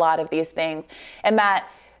originating a lot of these things. And that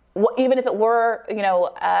even if it were,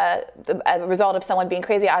 a result of someone being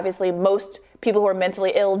crazy, obviously most people who are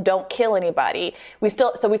mentally ill don't kill anybody. We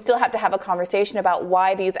still have to have a conversation about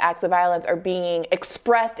why these acts of violence are being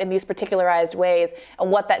expressed in these particularized ways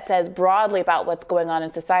and what that says broadly about what's going on in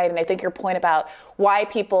society. And I think your point about why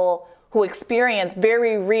people who experience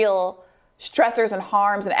very real stressors and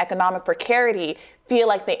harms and economic precarity feel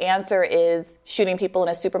like the answer is shooting people in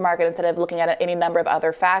a supermarket instead of looking at any number of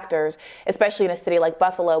other factors, especially in a city like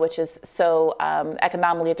Buffalo, which is so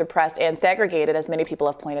economically depressed and segregated, as many people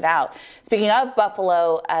have pointed out. Speaking of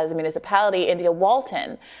Buffalo as a municipality, India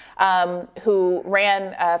Walton, who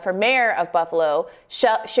ran for mayor of Buffalo,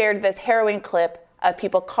 shared this harrowing clip of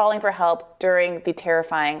people calling for help during the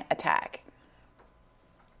terrifying attack.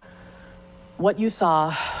 What you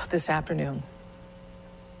saw this afternoon?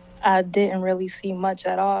 I didn't really see much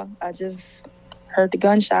at all. I just heard the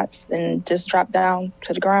gunshots and just dropped down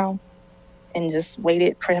to the ground and just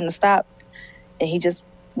waited for him to stop. And he just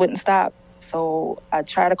wouldn't stop. So I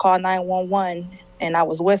tried to call 911 and I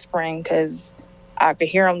was whispering because I could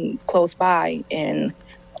hear him close by. And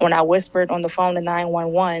when I whispered on the phone to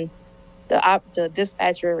 911, the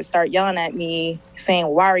dispatcher would start yelling at me saying,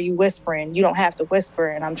 "Why are you whispering? You don't have to whisper."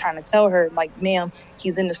 And I'm trying to tell her, like, "Ma'am,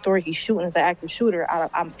 he's in the store. He's shooting as an active shooter.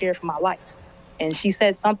 I'm scared for my life." And she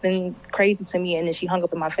said something crazy to me, and then she hung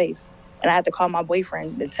up in my face. And I had to call my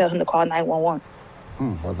boyfriend and tell him to call 911.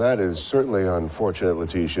 Well, that is certainly unfortunate,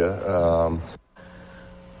 Letitia. Oh,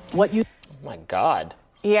 my God.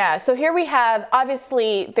 Yeah, so here we have,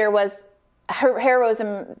 obviously, there was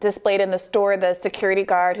heroism displayed in the store, the security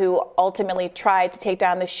guard who ultimately tried to take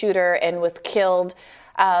down the shooter and was killed.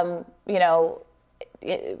 All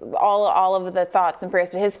of the thoughts and prayers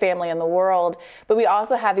to his family and the world. But we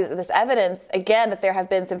also have this evidence, again, that there have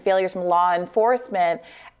been some failures from law enforcement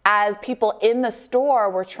as people in the store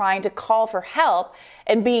were trying to call for help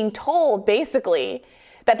and being told, basically,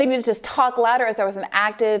 that they needed to just talk louder as there was an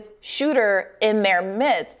active shooter in their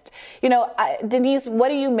midst. Denise, what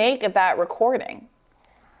do you make of that recording?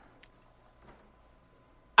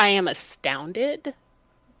 I am astounded,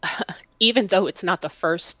 even though it's not the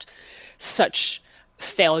first such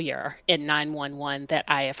failure in 911 that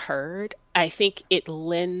I have heard. I think it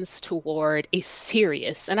lends toward a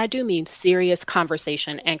serious, and I do mean serious,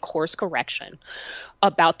 conversation and course correction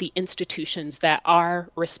about the institutions that are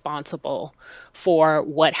responsible for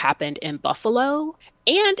what happened in Buffalo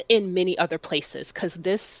and in many other places, because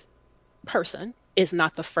this person is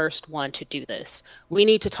not the first one to do this. We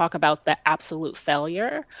need to talk about the absolute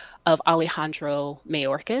failure of Alejandro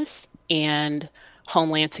Mayorkas and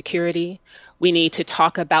Homeland Security. We need to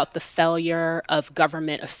talk about the failure of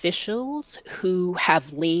government officials who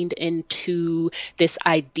have leaned into this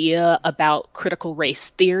idea about critical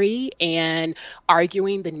race theory and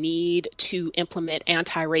arguing the need to implement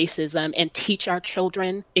anti-racism and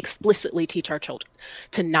explicitly teach our children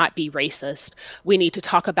to not be racist. We need to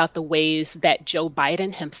talk about the ways that Joe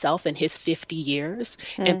Biden himself in his 50 years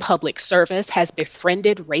in public service has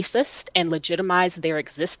befriended racists and legitimized their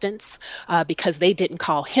existence because they didn't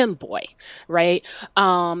call him boy. Right?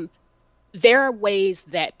 There are ways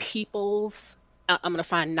that I'm going to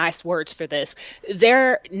find nice words for this.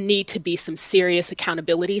 There need to be some serious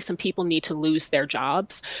accountability. Some people need to lose their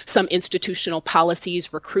jobs. Some institutional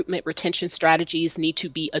policies, recruitment, retention strategies need to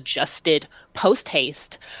be adjusted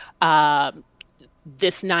post-haste.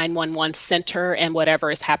 This 911 center and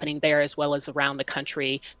whatever is happening there, as well as around the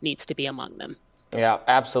country, needs to be among them. Yeah,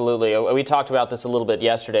 absolutely. We talked about this a little bit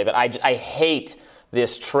yesterday, but I hate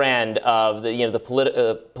this trend of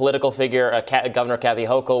the political figure, Governor Kathy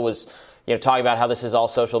Hochul was talking about how this is all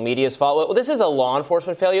social media's fault. Well, this is a law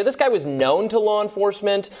enforcement failure. This guy was known to law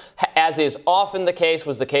enforcement, as is often the case,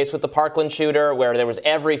 was the case with the Parkland shooter, where there was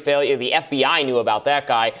every failure. The FBI knew about that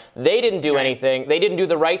guy. They didn't do anything. They didn't do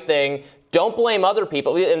the right thing. Don't blame other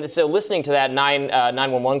people. And so listening to that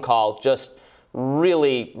 911 call, just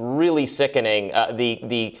really, really sickening.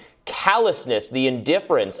 The callousness, the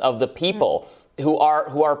indifference of the people who are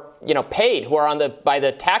paid, who are by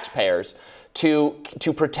the taxpayers to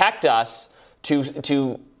protect us,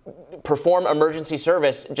 to perform emergency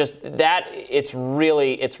service. Just that, it's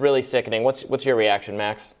really sickening. What's your reaction,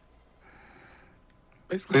 Max?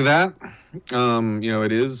 Basically that,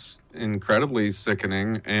 it is incredibly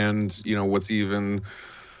sickening, and what's even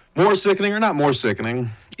more sickening, or not more sickening,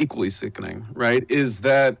 equally sickening, right, is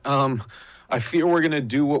that I fear we're going to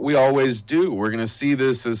do what we always do. We're going to see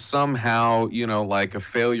this as somehow, like a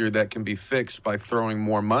failure that can be fixed by throwing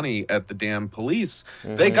more money at the damn police.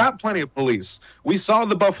 Mm-hmm. They got plenty of police. We saw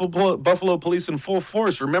the Buffalo police in full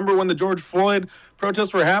force. Remember when the George Floyd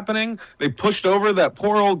protests were happening? They pushed over that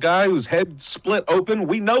poor old guy whose head split open.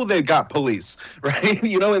 We know they got police, right?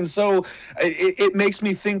 And so it makes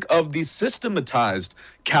me think of the systematized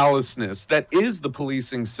callousness that is the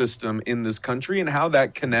policing system in this country and how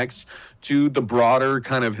that connects to the broader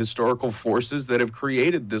kind of historical forces that have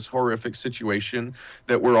created this horrific situation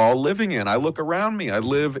that we're all living in. I look around me. I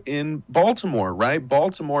live in Baltimore, right?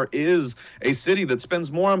 Baltimore is a city that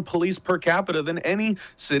spends more on police per capita than any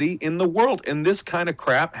city in the world. And this kind of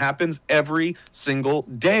crap happens every single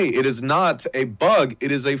day. It is not a bug.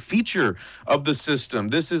 It is a feature of the system.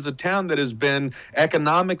 This is a town that has been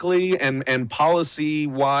economically and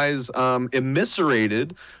policy-wise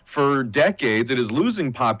eviscerated for decades. It is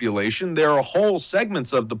losing population. There are whole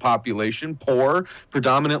segments of the population, poor,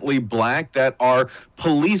 predominantly black, that are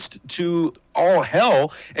policed to all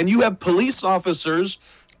hell. And you have police officers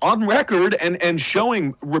on record and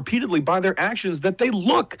showing repeatedly by their actions that they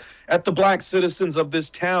look at the black citizens of this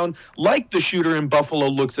town like the shooter in Buffalo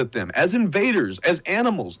looks at them, as invaders, as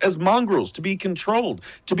animals, as mongrels to be controlled,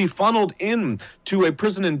 to be funneled in to a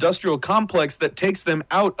prison industrial complex that takes them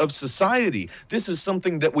out of society. This is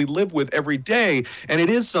something that we live with every day, and it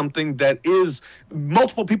is something that is,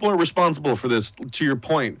 multiple people are responsible for this, to your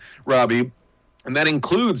point, Robbie. And that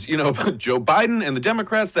includes, Joe Biden and the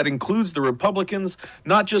Democrats. That includes the Republicans,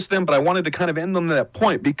 not just them. But I wanted to kind of end on that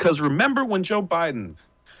point, because remember when Joe Biden,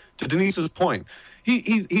 to Denise's point,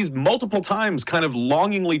 he's multiple times kind of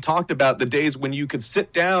longingly talked about the days when you could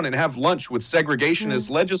sit down and have lunch with segregationist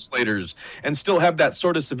legislators and still have that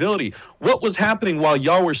sort of civility. What was happening while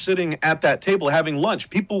y'all were sitting at that table having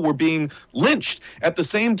lunch? People were being lynched at the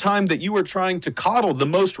same time that you were trying to coddle the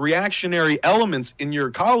most reactionary elements in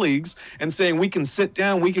your colleagues and saying, we can sit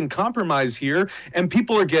down, we can compromise here, and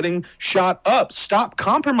people are getting shot up. Stop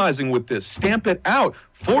compromising with this. Stamp it out.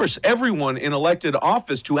 Force everyone in elected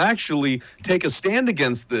office to actually take a stand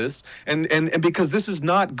against this, and because this is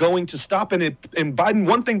not going to stop. And Biden,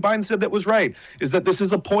 one thing Biden said that was right is that this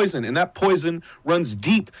is a poison, and that poison runs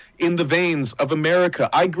deep in the veins of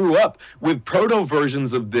America. I grew up with proto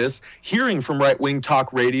versions of this, hearing from right-wing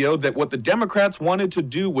talk radio that what the Democrats wanted to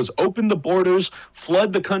do was open the borders,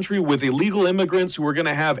 flood the country with illegal immigrants who were going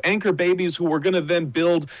to have anchor babies, who were going to then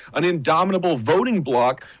build an indomitable voting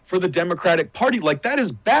bloc for the Democratic Party. Like, that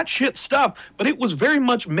is batshit stuff, but it was very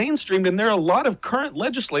much mainstreamed, and there are a lot of current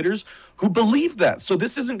legislators who believe that. So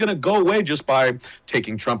this isn't going to go away just by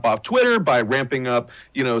taking Trump off Twitter, by ramping up,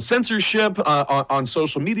 censorship on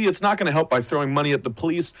social media. It's not going to help by throwing money at the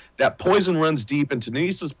police. That poison runs deep, and to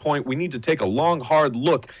Denise's point, we need to take a long, hard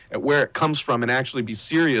look at where it comes from and actually be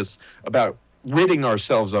serious about ridding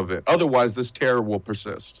ourselves of it. Otherwise, this terror will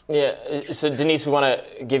persist. Yeah. So, Denise, we want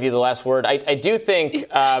to give you the last word. I do think,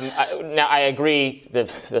 now I agree that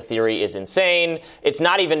the theory is insane. It's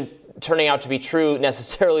not even turning out to be true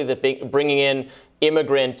necessarily that bringing in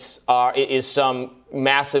immigrants is some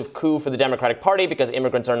massive coup for the Democratic Party, because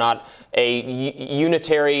immigrants are not a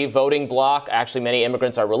unitary voting bloc. Actually, many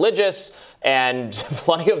immigrants are religious, and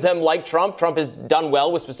plenty of them like Trump. Trump has done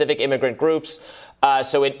well with specific immigrant groups.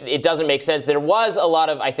 So it doesn't make sense. There was a lot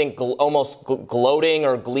of, I think, almost gloating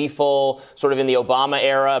or gleeful sort of in the Obama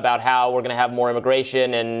era about how we're going to have more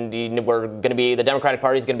immigration and the Democratic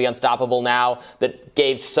Party is going to be unstoppable now, that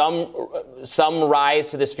gave some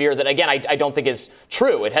rise to this fear that, again, I don't think is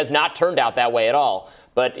true. It has not turned out that way at all.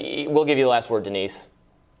 But we'll give you the last word, Denise.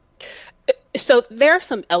 So there are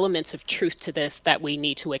some elements of truth to this that we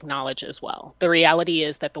need to acknowledge as well. The reality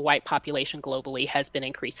is that the white population globally has been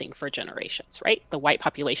increasing for generations, right? The white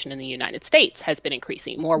population in the United States has been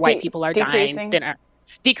increasing. More white people are dying than are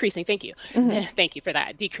decreasing. Thank you. Mm-hmm. Thank you for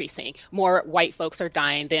that. Decreasing. More white folks are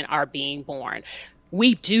dying than are being born.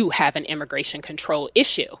 We do have an immigration control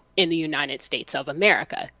issue in the United States of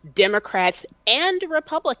America. Democrats and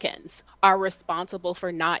Republicans are responsible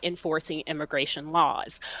for not enforcing immigration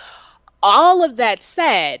laws. All of that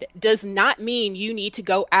said does not mean you need to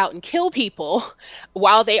go out and kill people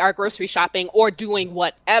while they are grocery shopping or doing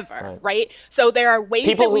whatever, right? So there are ways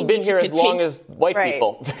people that we who've been need here to as long as white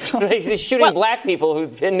people. He's shooting black people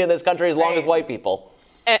who've been in this country as long as white people.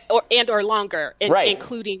 Or longer,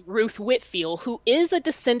 including Ruth Whitfield, who is a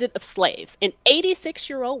descendant of slaves, an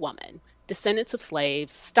 86-year-old woman, descendants of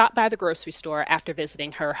slaves, stopped by the grocery store after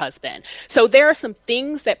visiting her husband. So there are some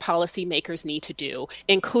things that policymakers need to do,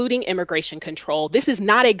 including immigration control. This is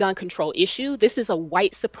not a gun control issue. This is a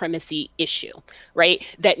white supremacy issue, right,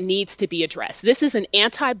 that needs to be addressed. This is an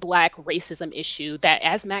anti-Black racism issue that,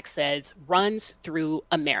 as Max says, runs through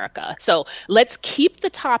America. So let's keep the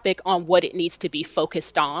topic on what it needs to be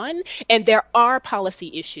focused on. And there are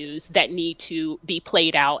policy issues that need to be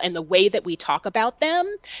played out. And the way that we talk about them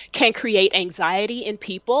can create anxiety in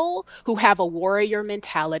people who have a warrior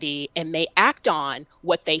mentality and may act on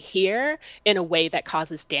what they hear in a way that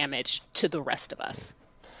causes damage to the rest of us.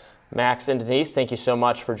 Max and Denise, thank you so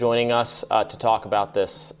much for joining us to talk about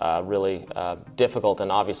this really difficult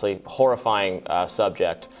and obviously horrifying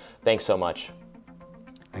subject. Thanks so much.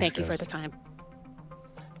 Thank you for the time.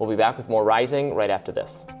 We'll be back with more Rising right after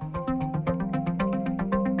this.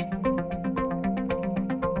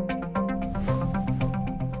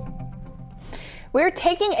 We're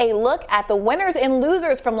taking a look at the winners and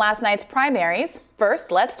losers from last night's primaries.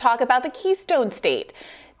 First, let's talk about the Keystone State.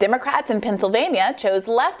 Democrats in Pennsylvania chose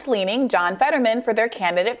left-leaning John Fetterman for their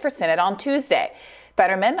candidate for Senate on Tuesday.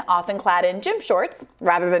 Fetterman, often clad in gym shorts,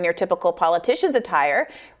 rather than your typical politician's attire,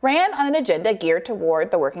 ran on an agenda geared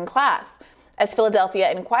toward the working class. As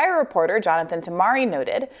Philadelphia Inquirer reporter Jonathan Tamari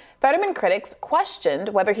noted, Fetterman critics questioned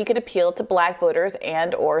whether he could appeal to Black voters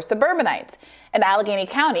and or suburbanites. In Allegheny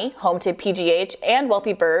County, home to PGH and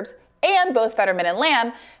wealthy burbs, and both Fetterman and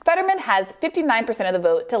Lamb, Fetterman has 59% of the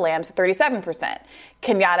vote to Lamb's 37%.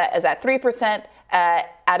 Kenyatta is at 3%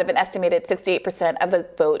 out of an estimated 68% of the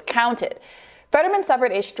vote counted. Fetterman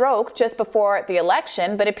suffered a stroke just before the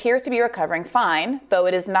election, but appears to be recovering fine, though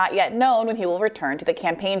it is not yet known when he will return to the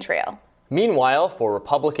campaign trail. Meanwhile, for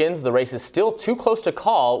Republicans, the race is still too close to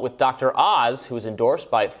call, with Dr. Oz, who is endorsed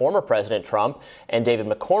by former President Trump, and David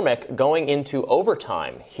McCormick going into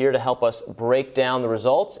overtime. Here to help us break down the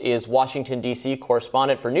results is Washington, D.C.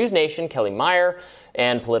 correspondent for News Nation, Kelly Meyer,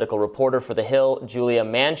 and political reporter for The Hill, Julia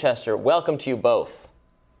Manchester. Welcome to you both.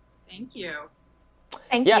 Thank you.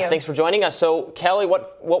 Yes, thanks for joining us. So, Kelly,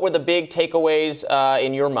 what were the big takeaways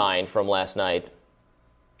in your mind from last night?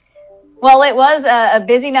 Well, it was a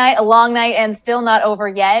busy night, a long night, and still not over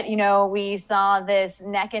yet. You know, we saw this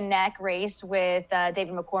neck and neck race with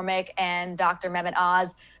David McCormick and Dr. Mehmet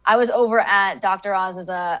Oz. I was over at Dr. Oz's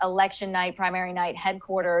election night, primary night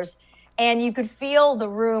headquarters, and you could feel the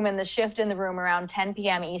room and the shift in the room around 10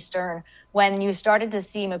 p.m. Eastern when you started to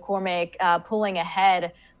see McCormick pulling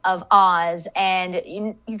ahead of Oz, and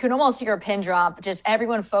you could almost hear a pin drop, just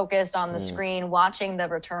everyone focused on the screen watching the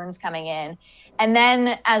returns coming in. And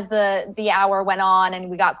then as the hour went on and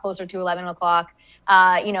we got closer to 11 o'clock,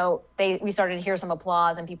 we started to hear some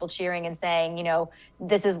applause and people cheering and saying, you know,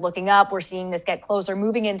 this is looking up. We're seeing this get closer,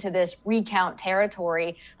 moving into this recount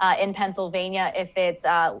territory in Pennsylvania. If it's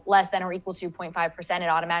less than or equal to 0.5%, it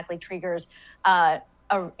automatically triggers a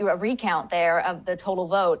recount there of the total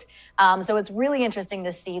vote. So it's really interesting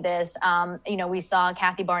to see this. We saw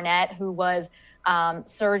Kathy Barnett, who was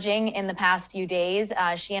surging in the past few days.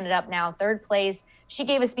 She ended up now third place. She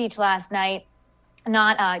gave a speech last night,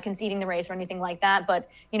 not conceding the race or anything like that, but,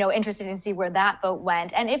 interested to see where that vote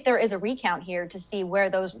went. And if there is a recount here, to see where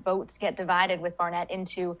those votes get divided with Barnett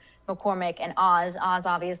into McCormick and Oz. Oz,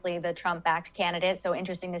 obviously, the Trump-backed candidate. So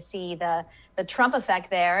interesting to see the Trump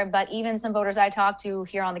effect there. But even some voters I talked to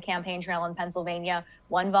here on the campaign trail in Pennsylvania,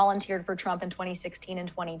 one volunteered for Trump in 2016 and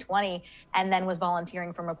 2020, and then was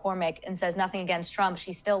volunteering for McCormick, and says nothing against Trump.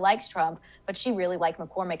 She still likes Trump, but she really liked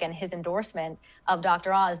McCormick, and his endorsement of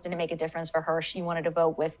Dr. Oz didn't make a difference for her. She wanted to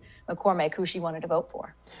vote with McCormick, who she wanted to vote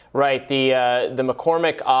for. Right. The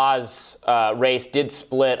McCormick-Oz race did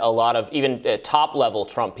split a lot of even top-level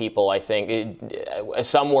Trump people, I think.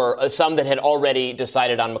 Some that had already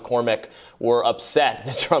decided on McCormick were upset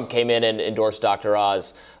that Trump came in and endorsed Dr.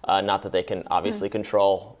 Oz. Not that they can obviously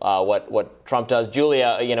control what Trump does.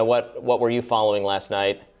 Julia, what were you following last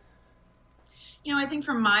night? I think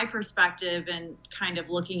from my perspective and kind of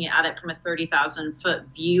looking at it from a 30,000-foot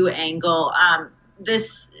view angle,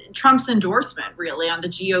 this Trump's endorsement really on the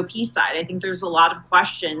GOP side. I think there's a lot of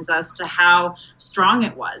questions as to how strong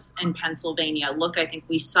it was in Pennsylvania. Look, I think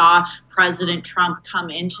we saw President Trump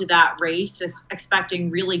come into that race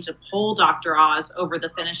expecting really to pull Dr. Oz over the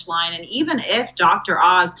finish line. And even if Dr.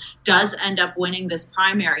 Oz does end up winning this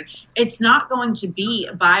primary, it's not going to be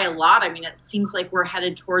by a lot. I mean, it seems like we're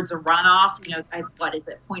headed towards a runoff. 0.3,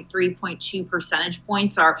 0.2 percentage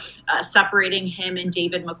points are separating him and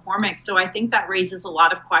David McCormick. So I think that race raises a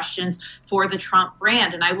lot of questions for the Trump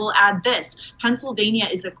brand. And I will add this: Pennsylvania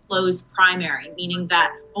is a closed primary, meaning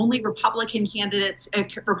that only Republican voters,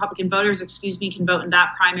 can vote in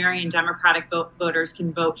that primary, and Democratic voters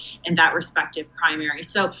can vote in that respective primary.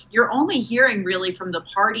 So you're only hearing really from the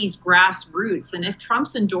party's grassroots. And if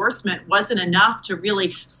Trump's endorsement wasn't enough to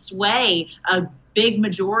really sway a big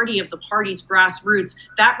majority of the party's grassroots,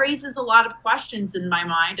 that raises a lot of questions in my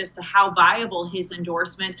mind as to how viable his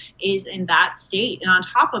endorsement is in that state. And on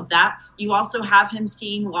top of that, you also have him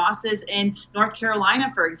seeing losses in North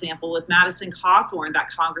Carolina, for example, with Madison Cawthorn, that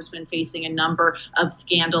congressman facing a number of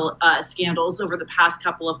scandals over the past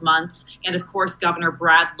couple of months. And of course, Governor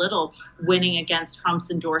Brad Little winning against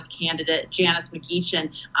Trump's endorsed candidate, Janice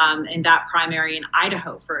McGeachin, in that primary in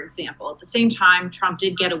Idaho, for example. At the same time, Trump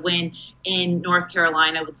did get a win in North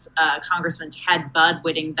Carolina with Congressman Ted Budd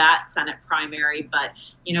winning that Senate primary. But,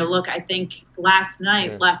 look, I think last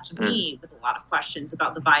night left me with a lot of questions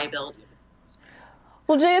about the viability of this.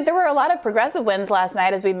 Well, Jay, there were a lot of progressive wins last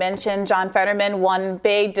night. As we mentioned, John Fetterman won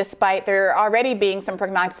big despite there already being some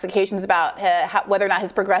prognostications about whether or not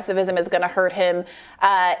his progressivism is going to hurt him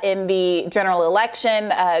in the general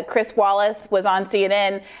election. Chris Wallace was on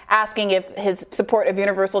CNN asking if his support of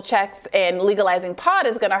universal checks and legalizing pot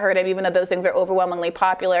is going to hurt him, even though those things are overwhelmingly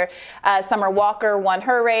popular. Summer Walker won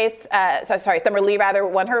her race. Summer Lee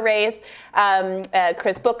won her race.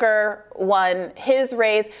 Chris Booker won his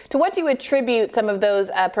race. To what do you attribute some of those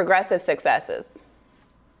progressive successes?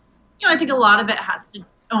 I think a lot of it has to.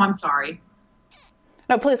 Oh, I'm sorry.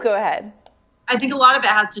 No, please go ahead. I think a lot of it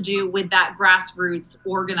has to do with that grassroots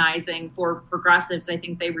organizing for progressives. I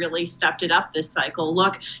think they really stepped it up this cycle.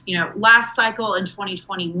 Look, last cycle in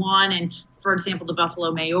 2021 and for example, the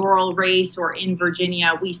Buffalo mayoral race or in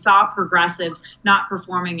Virginia, we saw progressives not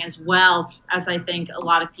performing as well as I think a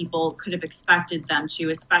lot of people could have expected them to,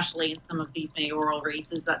 especially in some of these mayoral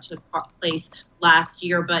races that took place last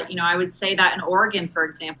year. But, I would say that in Oregon, for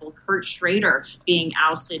example, Kurt Schrader being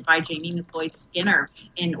ousted by Jamie McLeod Skinner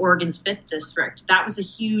in Oregon's 5th district, that was a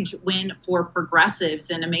huge win for progressives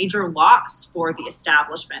and a major loss for the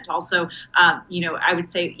establishment. Also, I would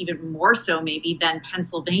say even more so maybe than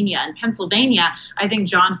Pennsylvania. In Pennsylvania, I think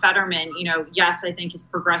John Fetterman, yes, I think his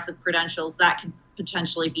progressive credentials, that could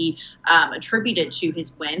potentially be attributed to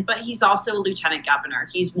his win, but he's also a lieutenant governor.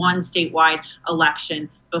 He's won statewide election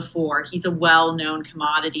before. He's a well-known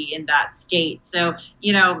commodity in that state. So,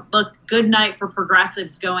 look, good night for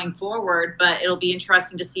progressives going forward, but it'll be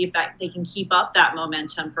interesting to see if they can keep up that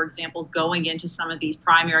momentum, for example, going into some of these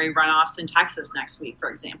primary runoffs in Texas next week, for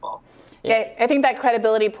example. Yeah, I think that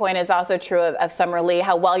credibility point is also true of Summer Lee.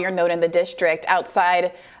 How well you're known in the district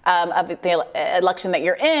outside of the election that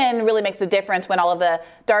you're in really makes a difference when all of the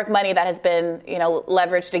dark money that has been,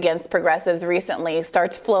 leveraged against progressives recently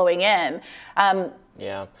starts flowing in.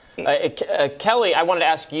 Kelly, I wanted to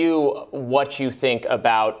ask you what you think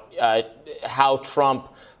about how Trump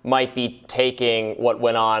might be taking what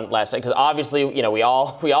went on last night, because obviously, we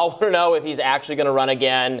all want to know if he's actually going to run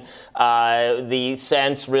again. The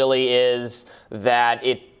sense really is that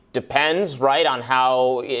it depends, right, on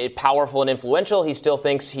how powerful and influential he still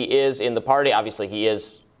thinks he is in the party. Obviously, he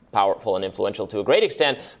is powerful and influential to a great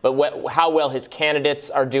extent, but how well his candidates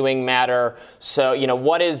are doing matter. So,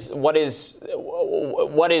 what is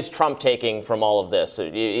Trump taking from all of this?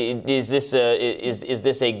 Is this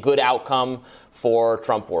a good outcome for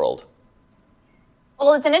Trump world?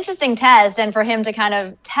 Well, it's an interesting test, and for him to kind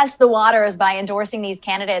of test the waters by endorsing these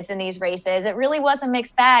candidates in these races, it really was a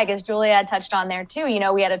mixed bag, as Julia had touched on there too.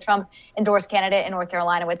 We had a Trump-endorsed candidate in North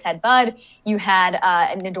Carolina with Ted Budd. You had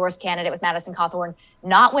an endorsed candidate with Madison Cawthorn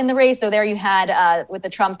not win the race. So there you had, with the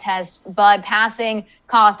Trump test, Budd passing,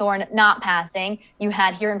 Cawthorn not passing. You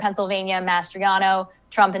had here in Pennsylvania, Mastriano,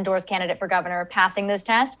 Trump-endorsed candidate for governor, passing this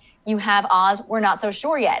test. You have Oz, we're not so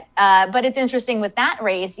sure yet. But it's interesting with that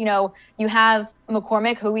race, you have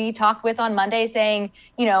McCormick, who we talked with on Monday, saying,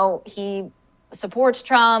 he supports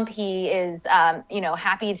Trump. He is,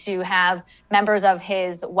 happy to have members of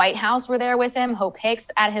his White House were there with him, Hope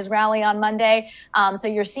Hicks at his rally on Monday. So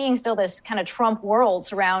you're seeing still this kind of Trump world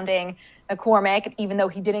surrounding McCormick, even though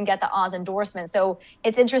he didn't get the Oz endorsement. So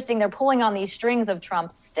it's interesting. They're pulling on these strings of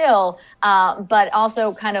Trump still, but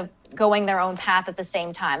also kind of going their own path at the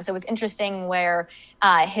same time. So it's interesting where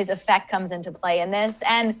his effect comes into play in this.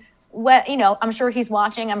 And I'm sure he's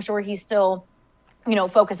watching. I'm sure he's still,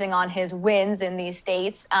 focusing on his wins in these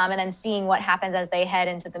states, and then seeing what happens as they head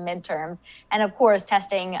into the midterms. And of course,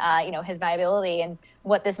 testing, his viability and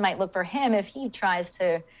what this might look for him if he tries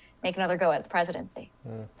to, make another go at the presidency.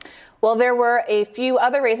 Well, there were a few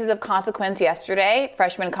other races of consequence yesterday.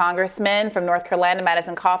 Freshman congressman from North Carolina,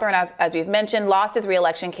 Madison Cawthorn, as we've mentioned, lost his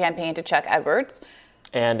re-election campaign to Chuck Edwards.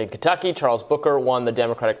 And in Kentucky, Charles Booker won the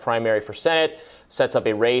Democratic primary for Senate, sets up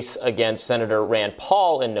a race against Senator Rand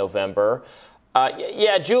Paul in November.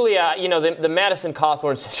 Julia, the Madison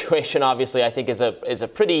Cawthorn situation, obviously, I think is a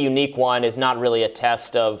pretty unique one, is not really a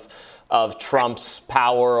test of Trump's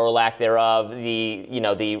power or lack thereof.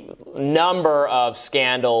 The number of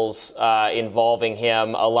scandals involving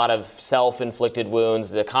him, a lot of self-inflicted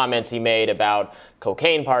wounds, the comments he made about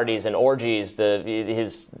cocaine parties and orgies,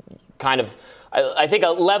 his kind of, I think, a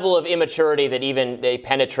level of immaturity that even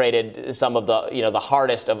penetrated some of the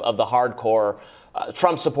hardest of the hardcore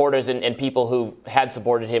Trump supporters and people who had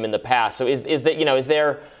supported him in the past. So is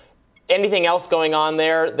there anything else going on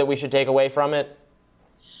there that we should take away from it?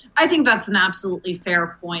 I think that's an absolutely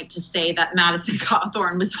fair point to say that Madison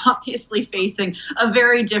Cawthorn was obviously facing a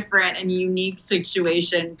very different and unique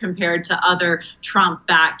situation compared to other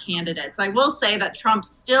Trump-backed candidates. I will say that Trump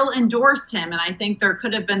still endorsed him, and I think there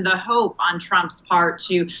could have been the hope on Trump's part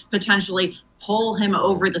to potentially pull him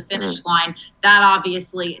over the finish line. That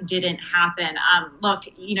obviously didn't happen.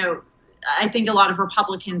 I think a lot of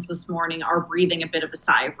Republicans this morning are breathing a bit of a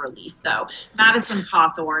sigh of relief, though. Madison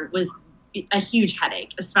Cawthorn was a huge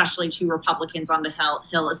headache, especially to Republicans on the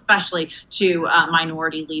Hill, especially to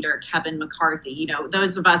Minority Leader Kevin McCarthy.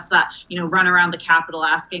 Those of us that, run around the Capitol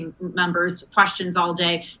asking members questions all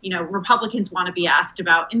day, Republicans want to be asked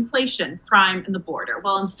about inflation, crime, and the border.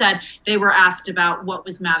 Well, instead, they were asked about what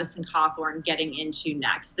was Madison Cawthorn getting into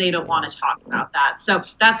next. They don't want to talk about that. So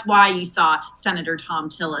that's why you saw Senator Thom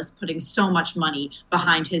Tillis putting so much money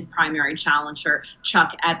behind his primary challenger,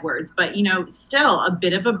 Chuck Edwards. But, still a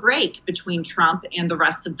bit of a break between Trump and the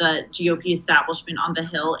rest of the GOP establishment on the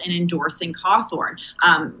Hill in endorsing Cawthorn.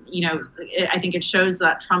 I think it shows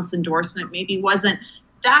that Trump's endorsement maybe wasn't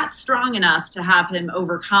that strong enough to have him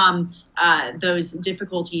overcome those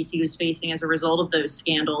difficulties he was facing as a result of those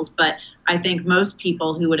scandals. But I think most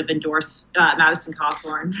people who would have endorsed Madison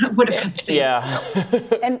Cawthorn would have had the same.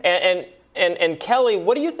 Yeah. And Kelly,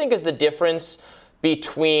 what do you think is the difference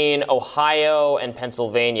between Ohio and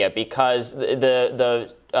Pennsylvania? Because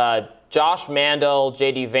the Josh Mandel,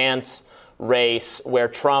 J.D. Vance race where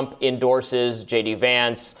Trump endorses J.D.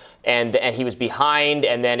 Vance and he was behind,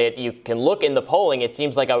 and then you can look in the polling, it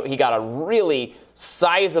seems like he got a really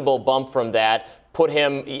sizable bump from that, put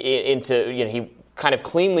him into, he kind of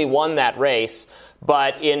cleanly won that race.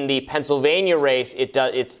 But in the Pennsylvania race, it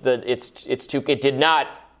did not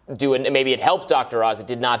do it. Maybe it helped Dr. Oz. It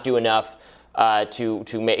did not do enough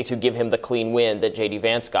to give him the clean win that J.D.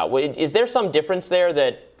 Vance got. Is there some difference there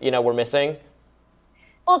that we're missing?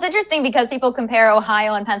 Well, it's interesting because people compare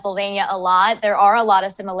Ohio and Pennsylvania a lot. There are a lot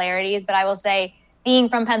of similarities, but I will say, being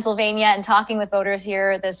from Pennsylvania and talking with voters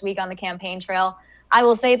here this week on the campaign trail, I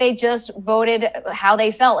will say they just voted how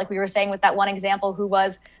they felt. Like we were saying with that one example, who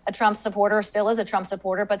was a Trump supporter, still is a Trump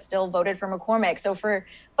supporter, but still voted for McCormick. So for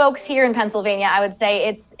folks here in Pennsylvania, I would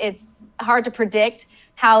say it's hard to predict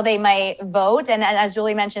how they might vote. And as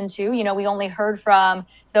Julie mentioned too, we only heard from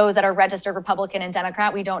those that are registered Republican and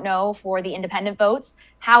Democrat. We don't know for the independent votes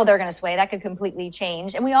how they're going to sway. That could completely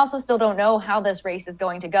change. And we also still don't know how this race is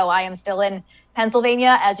going to go. I am still in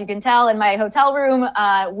Pennsylvania, as you can tell, in my hotel room.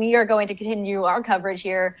 We are going to continue our coverage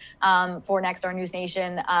here for Next Door News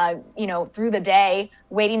Nation, through the day,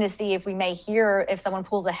 waiting to see if we may hear if someone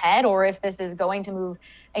pulls ahead or if this is going to move,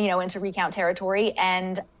 into recount territory.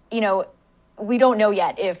 And, we don't know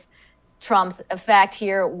yet if Trump's effect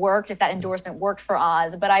here worked, if that endorsement worked for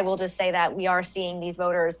Oz. But I will just say that we are seeing these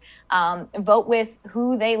voters vote with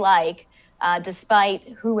who they like, despite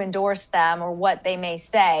who endorsed them or what they may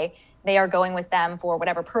say. They are going with them for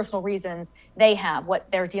whatever personal reasons they have,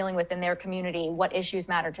 what they're dealing with in their community, what issues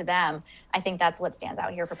matter to them. I think that's what stands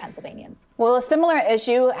out here for Pennsylvanians. Well, a similar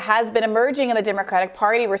issue has been emerging in the Democratic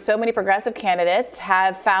Party, where so many progressive candidates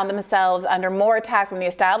have found themselves under more attack from the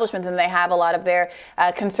establishment than they have a lot of their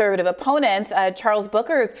conservative opponents. Charles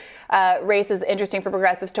Booker's race is interesting for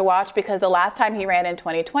progressives to watch because the last time he ran in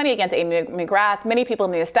 2020 against Amy McGrath, many people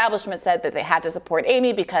in the establishment said that they had to support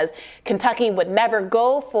Amy because Kentucky would never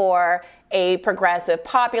go for a progressive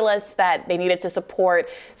populist, that they needed to support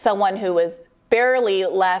someone who was barely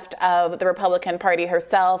left of the Republican Party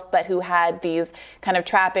herself, but who had these kind of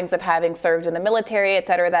trappings of having served in the military, et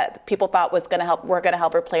cetera, that people thought were going to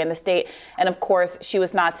help her play in the state. And of course, she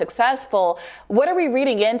was not successful. What are we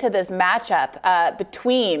reading into this matchup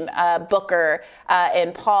between Booker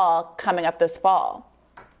and Paul coming up this fall?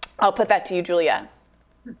 I'll put that to you, Julia.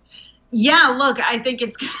 Yeah, look, I think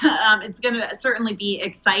it's going to certainly be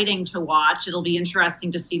exciting to watch. It'll be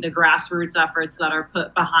interesting to see the grassroots efforts that are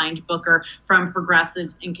put behind Booker from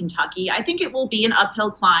progressives in Kentucky. I think it will be an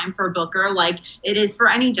uphill climb for Booker, like it is for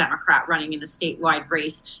any Democrat running in a statewide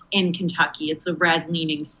race in Kentucky. It's a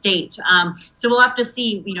red-leaning state. So we'll have to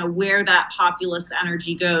see, where that populist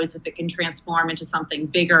energy goes, if it can transform into something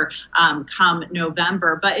bigger come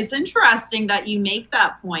November. But it's interesting that you make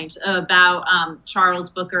that point about Charles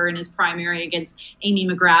Booker and his primary against Amy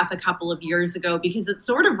McGrath a couple of years ago, because it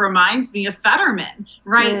sort of reminds me of Fetterman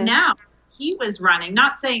right now. He was running,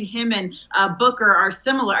 not saying him and Booker are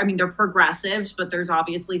similar. I mean, they're progressives, but there's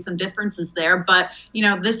obviously some differences there. But,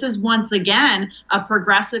 this is once again a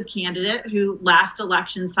progressive candidate who last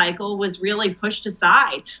election cycle was really pushed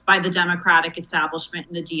aside by the Democratic establishment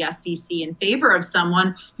and the DSCC in favor of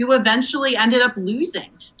someone who eventually ended up losing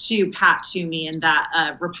to Pat Toomey in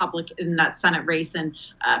that in that Senate race in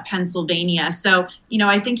Pennsylvania. So,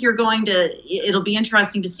 I think it'll be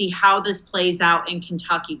interesting to see how this plays out in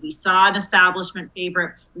Kentucky. We saw an establishment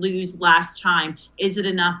favorite lose last time. Is it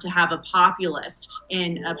enough to have a populist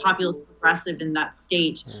progressive in that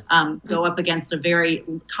state go up against a very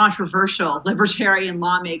controversial libertarian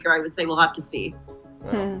lawmaker? I would say we'll have to see.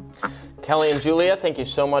 Kelly and Julia, thank you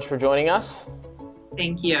so much for joining us.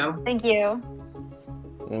 Thank you. Thank you.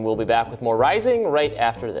 And we'll be back with more Rising right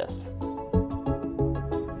after this.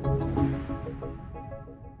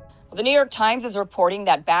 The New York Times is reporting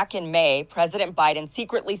that back in May, President Biden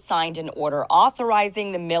secretly signed an order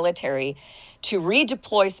authorizing the military to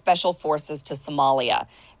redeploy special forces to Somalia.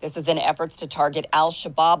 This is in efforts to target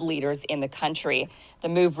al-Shabaab leaders in the country. The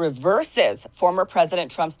move reverses former President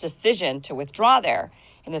Trump's decision to withdraw there.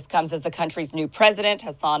 And this comes as the country's new president,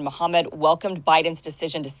 Hassan Mohamud, welcomed Biden's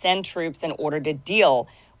decision to send troops in order to deal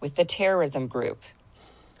with the terrorism group.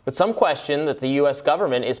 But some question that the U.S.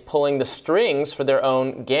 government is pulling the strings for their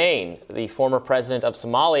own gain. The former president of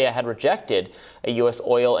Somalia had rejected a U.S.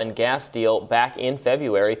 oil and gas deal back in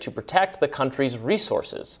February to protect the country's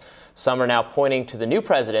resources. Some are now pointing to the new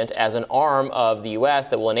president as an arm of the U.S.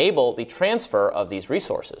 that will enable the transfer of these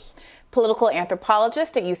resources. Political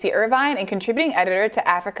anthropologist at UC Irvine and contributing editor to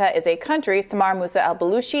Africa is a Country, Samar Musa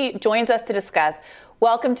Al-Balushi, joins us to discuss.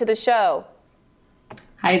 Welcome to the show.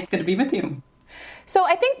 Hi, it's good to be with you. So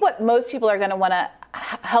I think what most people are going to want to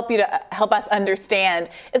help us understand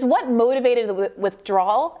is what motivated the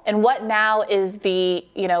withdrawal and what now is the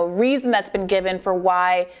reason that's been given for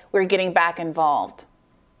why we're getting back involved.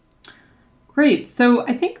 Great. So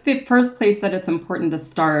I think the first place that it's important to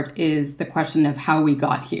start is the question of how we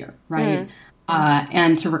got here, right?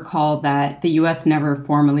 And to recall that the U.S. never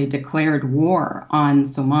formally declared war on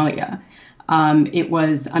Somalia. It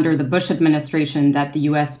was under the Bush administration that the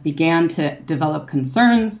U.S. began to develop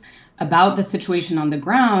concerns about the situation on the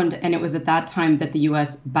ground, and it was at that time that the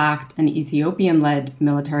U.S. backed an Ethiopian-led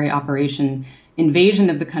military operation invasion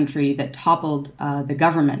of the country that toppled the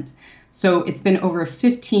government. So it's been over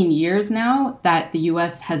 15 years now that the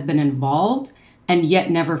U.S. has been involved and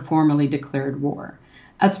yet never formally declared war.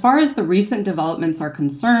 As far as the recent developments are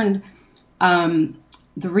concerned,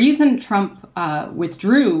 the reason Trump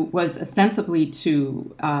withdrew was ostensibly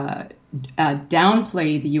to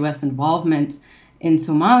downplay the U.S. involvement in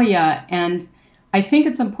Somalia. And I think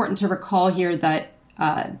it's important to recall here that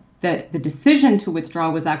the decision to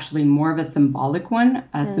withdraw was actually more of a symbolic one,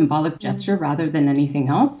 a symbolic gesture rather than anything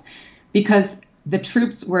else, because the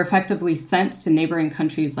troops were effectively sent to neighboring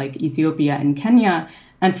countries like Ethiopia and Kenya.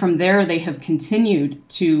 And from there, they have continued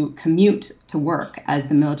to commute to work, as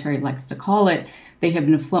the military likes to call it. They have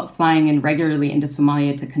been flying in regularly into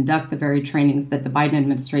Somalia to conduct the very trainings that the Biden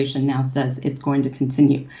administration now says it's going to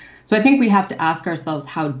continue. So I think we have to ask ourselves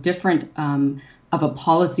how different of a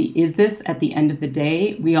policy is this at the end of the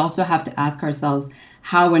day. We also have to ask ourselves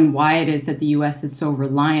how and why it is that the U.S. is so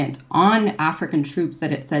reliant on African troops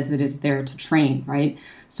that it says it is there to train, right?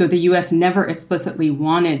 So the U.S. never explicitly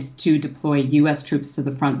wanted to deploy U.S. troops to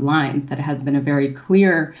the front lines. That has been a very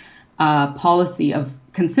clear policy of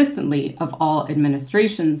consistently of all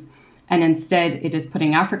administrations. And instead, it is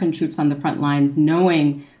putting African troops on the front lines,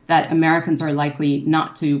 knowing that Americans are likely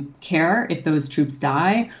not to care if those troops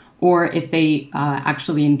die or if they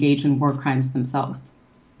actually engage in war crimes themselves.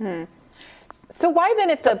 So why then,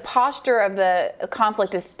 if the posture of the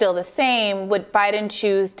conflict is still the same, would Biden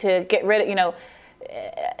choose to get rid of,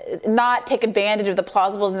 not take advantage of the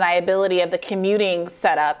plausible deniability of the commuting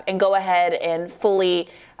setup and go ahead and fully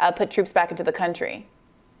put troops back into the country?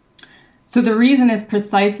 So the reason is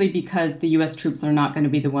precisely because the U.S. troops are not going to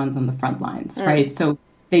be the ones on the front lines, right? So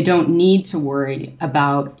they don't need to worry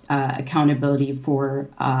about accountability for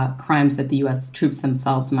crimes that the U.S. troops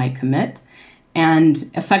themselves might commit. And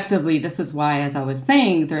effectively, this is why, as I was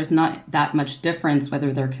saying, there's not that much difference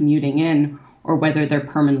whether they're commuting in or whether they're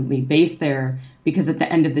permanently based there, because at the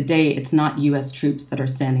end of the day, it's not U.S. troops that are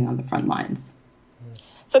standing on the front lines.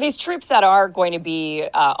 So these troops that are going to be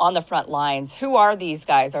on the front lines, who are these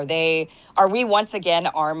guys? Are we once again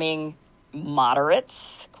arming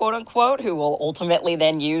moderates, quote unquote, who will ultimately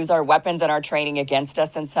then use our weapons and our training against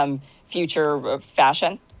us in some future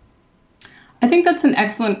fashion? I think that's an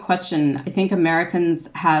excellent question. I think Americans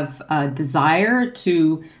have a desire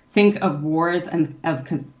to think of wars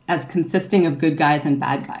as consisting of good guys and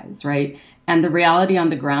bad guys, right? And the reality on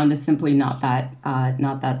the ground is simply not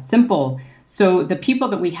that simple. So the people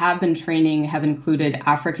that we have been training have included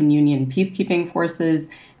African Union peacekeeping forces,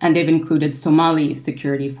 and they've included Somali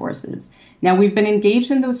security forces. Now, we've been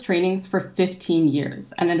engaged in those trainings for 15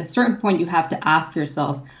 years. And at a certain point, you have to ask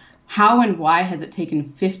yourself, how and why has it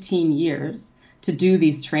taken 15 years to do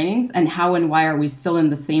these trainings? And how and why are we still in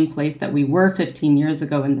the same place that we were 15 years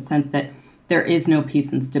ago, in the sense that there is no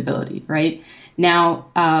peace and stability, right? Now,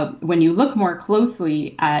 when you look more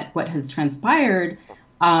closely at what has transpired,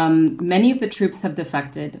 many of the troops have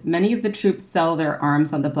defected. Many of the troops sell their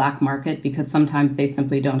arms on the black market because sometimes they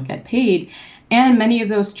simply don't get paid. And many of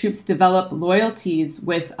those troops develop loyalties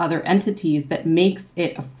with other entities that makes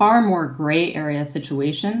it a far more gray area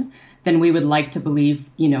situation than we would like to believe,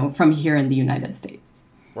 from here in the United States.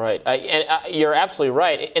 Right, and you're absolutely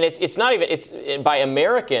right. And it's not even, it's by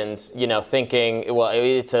Americans, thinking, well,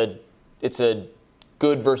 it's a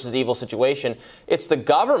good versus evil situation. It's the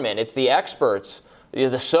government, it's the experts,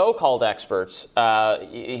 the so-called experts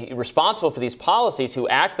responsible for these policies who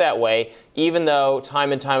act that way, even though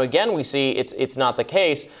time and time again we see it's not the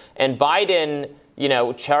case. And Biden,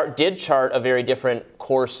 did chart a very different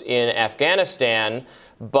course in Afghanistan,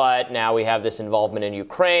 but now we have this involvement in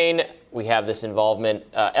Ukraine, we have this involvement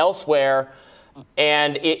elsewhere,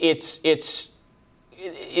 and is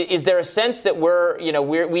there a sense that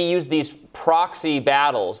we use these proxy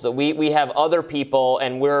battles, that we have other people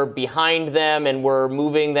and we're behind them and we're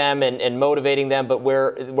moving them and motivating them, but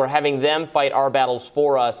we're having them fight our battles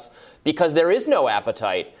for us because there is no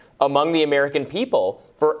appetite among the American people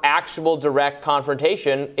for actual direct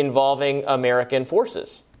confrontation involving American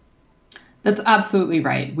forces? That's absolutely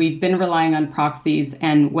right. We've been relying on proxies,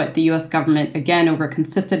 and what the U.S. government, again, over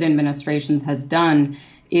consistent administrations has done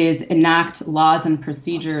is enact laws and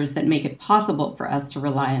procedures that make it possible for us to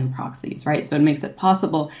rely on proxies, right? So it makes it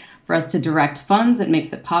possible for us to direct funds. It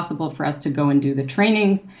makes it possible for us to go and do the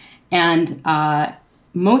trainings. And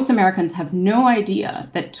most Americans have no idea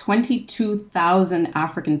that 22,000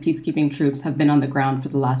 African peacekeeping troops have been on the ground for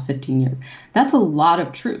the last 15 years. That's a lot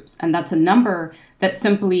of troops. And that's a number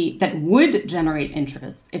that would generate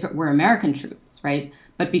interest if it were American troops, right?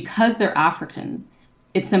 But because they're African,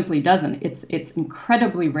 it simply doesn't. It's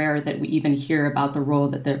incredibly rare that we even hear about the role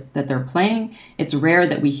that they're playing. It's rare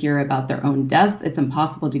that we hear about their own deaths. It's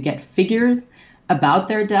impossible to get figures about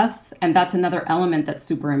their deaths. And that's another element that's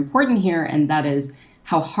super important here, and that is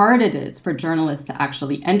how hard it is for journalists to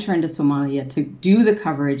actually enter into Somalia, to do the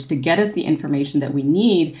coverage, to get us the information that we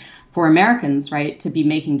need for Americans, right, to be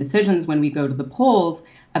making decisions when we go to the polls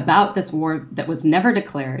about this war that was never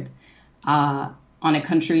declared on a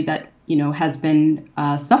country that has been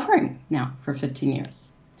suffering now for 15 years.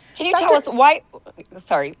 Can you tell us why?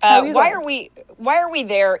 Sorry, why are we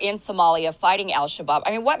there in Somalia fighting al-Shabaab?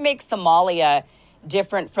 I mean, what makes Somalia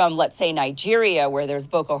different from, let's say, Nigeria, where there's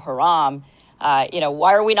Boko Haram?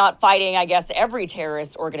 Why are we not fighting, I guess, every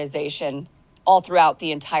terrorist organization all throughout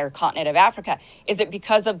the entire continent of Africa? Is it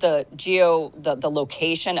because of the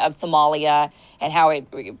location of Somalia and how it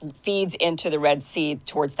feeds into the Red Sea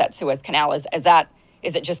towards that Suez Canal?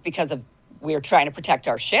 Is it just because of we're trying to protect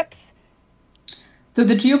our ships? So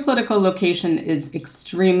the geopolitical location is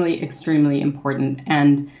extremely, extremely important.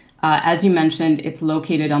 And as you mentioned, it's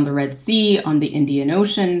located on the Red Sea, on the Indian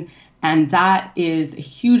Ocean. And that is a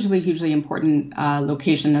hugely, hugely important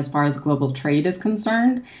location as far as global trade is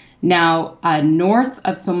concerned. Now, north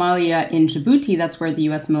of Somalia in Djibouti, that's where the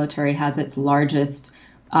U.S. military has its largest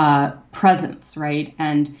presence, right?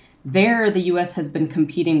 And there, the U.S. has been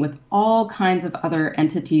competing with all kinds of other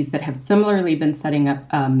entities that have similarly been setting up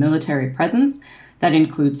a military presence. That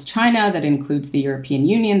includes China, that includes the European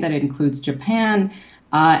Union, that includes Japan.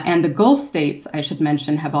 And the Gulf states, I should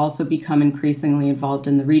mention, have also become increasingly involved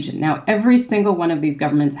in the region. Now, every single one of these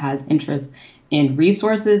governments has interest in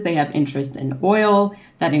resources. They have interest in oil.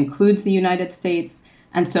 That includes the United States.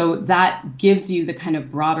 And so that gives you the kind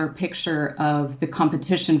of broader picture of the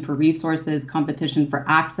competition for resources, competition for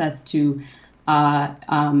access to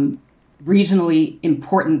regionally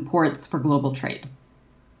important ports for global trade.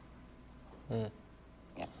 Yeah.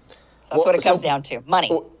 So that's what it comes down to,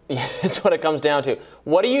 money. That's what it comes down to.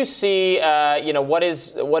 What do you see? What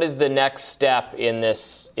is the next step in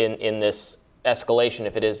this escalation,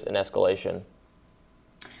 if it is an escalation?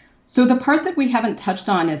 So the part that we haven't touched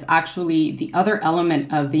on is actually the other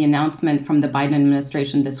element of the announcement from the Biden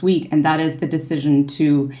administration this week, and that is the decision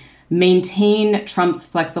to maintain Trump's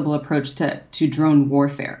flexible approach to drone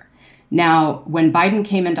warfare. Now, when Biden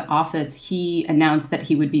came into office, he announced that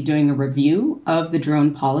he would be doing a review of the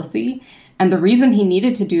drone policy. And the reason he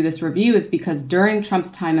needed to do this review is because during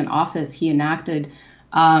Trump's time in office, he enacted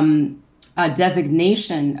a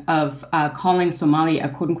designation of calling Somalia a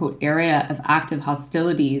quote unquote area of active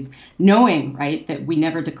hostilities, knowing, right, that we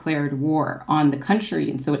never declared war on the country.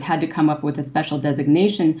 And so it had to come up with a special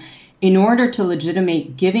designation in order to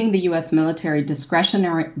legitimate giving the U.S. military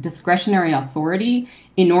discretionary authority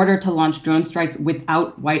in order to launch drone strikes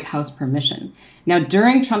without White House permission. Now,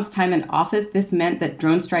 during Trump's time in office, this meant that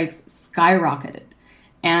drone strikes skyrocketed.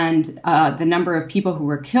 And the number of people who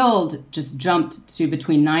were killed just jumped to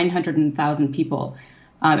between 900 and 1,000 people.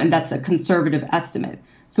 And that's a conservative estimate.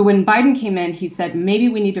 So when Biden came in, he said, maybe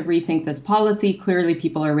we need to rethink this policy. Clearly,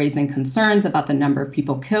 people are raising concerns about the number of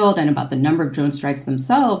people killed and about the number of drone strikes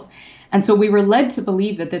themselves. And so we were led to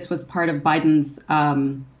believe that this was part of Biden's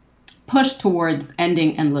push towards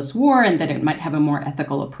ending endless war and that it might have a more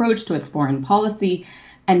ethical approach to its foreign policy.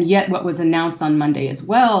 And yet what was announced on Monday as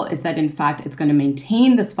well is that, in fact, it's going to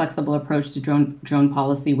maintain this flexible approach to drone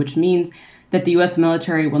policy, which means that the U.S.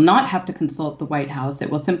 military will not have to consult the White House. It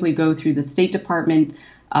will simply go through the State Department,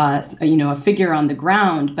 a figure on the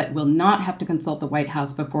ground, but will not have to consult the White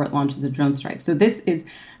House before it launches a drone strike. So this is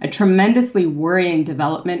a tremendously worrying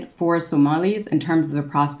development for Somalis in terms of the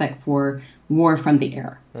prospect for war from the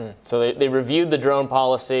air. So they reviewed the drone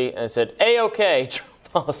policy and said, A-OK,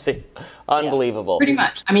 drone policy. Unbelievable. Yeah, pretty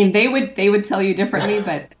much. I mean, they would tell you differently, but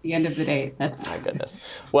at the end of the day, that's... My goodness.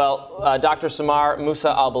 Well, Dr. Samar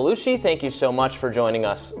Musa Al-Balushi, thank you so much for joining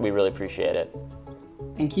us. We really appreciate it.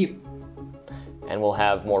 Thank you. And we'll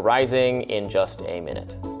have more Rising in just a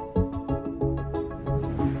minute.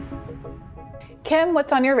 Kim,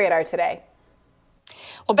 what's on your radar today?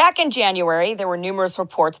 Well, back in January, there were numerous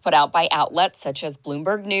reports put out by outlets such as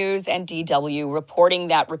Bloomberg News and DW reporting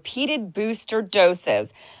that repeated booster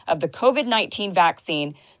doses of the COVID-19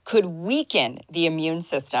 vaccine could weaken the immune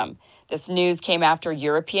system. This news came after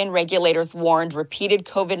European regulators warned repeated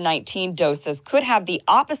COVID-19 doses could have the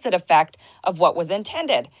opposite effect of what was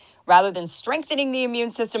intended. Rather than strengthening the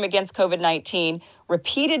immune system against COVID-19,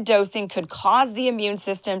 repeated dosing could cause the immune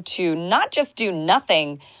system to not just do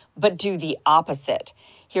nothing, but do the opposite.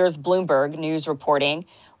 Here's Bloomberg News reporting.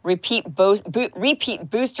 Repeat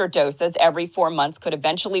booster doses every 4 months could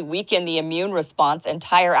eventually weaken the immune response and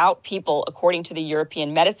tire out people, according to the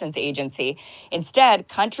European Medicines Agency. Instead,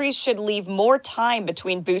 countries should leave more time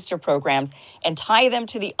between booster programs and tie them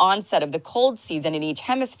to the onset of the cold season in each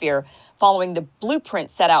hemisphere, following the blueprint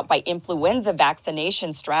set out by influenza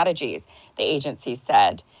vaccination strategies, the agency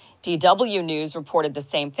said. DW News reported the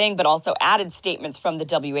same thing, but also added statements from the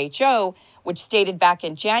WHO, which stated back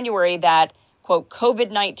in January that, quote,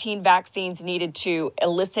 COVID-19 vaccines needed to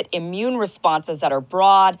elicit immune responses that are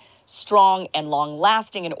broad, strong, and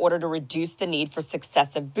long-lasting in order to reduce the need for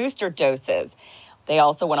successive booster doses. They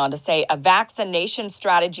also went on to say a vaccination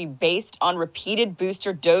strategy based on repeated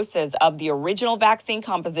booster doses of the original vaccine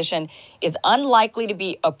composition is unlikely to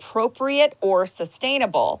be appropriate or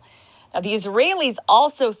sustainable. Now, the Israelis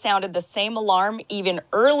also sounded the same alarm even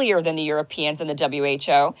earlier than the Europeans and the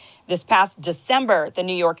WHO. This past December, the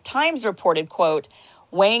New York Times reported, quote,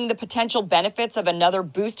 weighing the potential benefits of another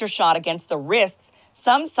booster shot against the risks,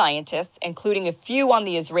 some scientists, including a few on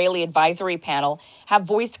the Israeli advisory panel, have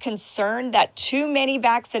voiced concern that too many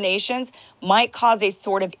vaccinations might cause a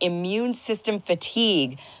sort of immune system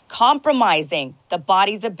fatigue, compromising the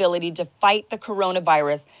body's ability to fight the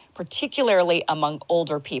coronavirus, particularly among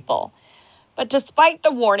older people. But despite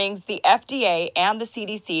the warnings, the FDA and the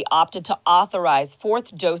CDC opted to authorize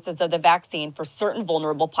fourth doses of the vaccine for certain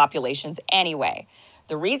vulnerable populations anyway.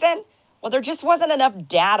 The reason? Well, there just wasn't enough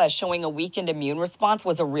data showing a weakened immune response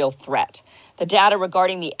was a real threat. The data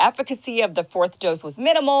regarding the efficacy of the fourth dose was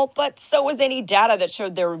minimal, but so was any data that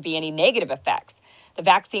showed there would be any negative effects. The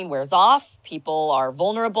vaccine wears off, people are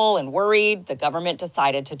vulnerable and worried, the government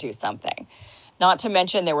decided to do something. Not to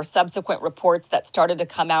mention there were subsequent reports that started to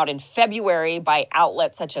come out in February by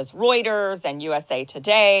outlets such as Reuters and USA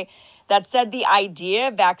Today that said the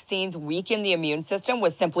idea vaccines weaken the immune system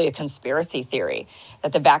was simply a conspiracy theory,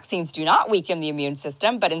 that the vaccines do not weaken the immune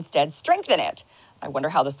system, but instead strengthen it. I wonder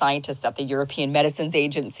how the scientists at the European Medicines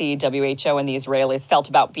Agency, WHO, and the Israelis felt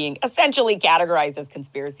about being essentially categorized as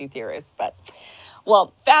conspiracy theorists. But,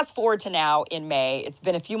 well, fast forward to now in May. It's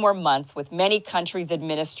been a few more months with many countries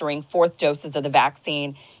administering fourth doses of the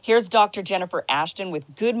vaccine. Here's Dr. Jennifer Ashton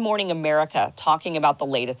with Good Morning America talking about the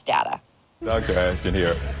latest data. Dr. Ashton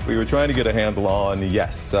here. We were trying to get a handle on,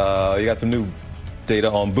 yes, you got some new data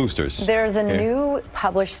on boosters. There's a new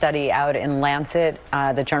published study out in Lancet,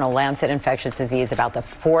 the journal Lancet Infectious Disease, about the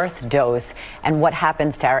fourth dose and what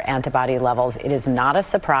happens to our antibody levels. It is not a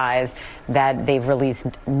surprise that they've released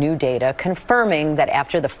new data confirming that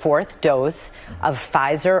after the fourth dose of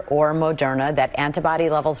Pfizer or Moderna, that antibody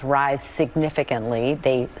levels rise significantly.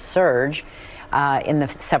 They surge in the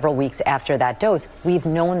several weeks after that dose. We've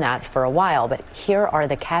known that for a while, but here are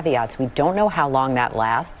the caveats. We don't know how long that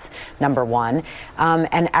lasts, number one.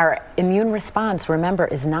 And our immune response, remember,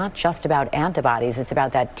 is not just about antibodies. It's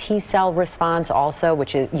about that T cell response also,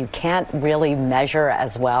 which is, you can't really measure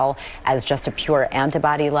as well as just a pure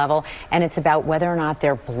antibody level. And it's about whether or not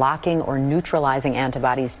they're blocking or neutralizing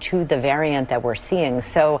antibodies to the variant that we're seeing.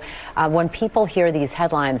 So when people hear these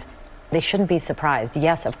headlines, they shouldn't be surprised.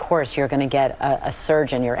 Yes, of course, you're going to get a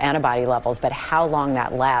surge in your antibody levels, but how long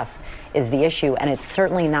that lasts is the issue. And it's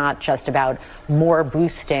certainly not just about more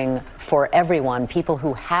boosting for everyone. People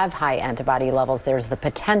who have high antibody levels, there's the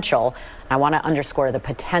potential. I want to underscore the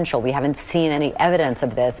potential. We haven't seen any evidence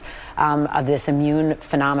of this immune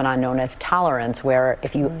phenomenon known as tolerance, where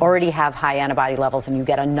if you already have high antibody levels and you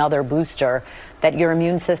get another booster, that your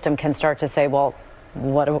immune system can start to say, well,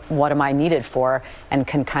 what am I needed for, and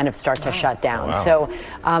can kind of start to shut down. Wow. So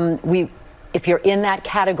if you're in that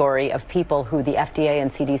category of people who the FDA and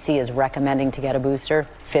CDC is recommending to get a booster,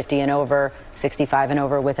 50 and over, 65 and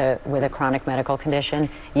over with a chronic medical condition,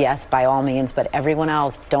 yes, by all means, but everyone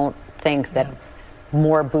else, don't think that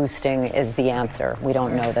more boosting is the answer. We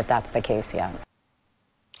don't know that that's the case yet.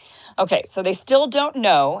 Okay, so they still don't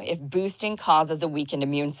know if boosting causes a weakened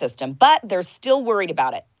immune system, but they're still worried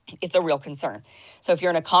about it. It's a real concern. So if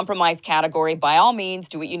you're in a compromised category, by all means,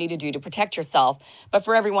 do what you need to do to protect yourself. But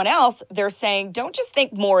for everyone else, they're saying, don't just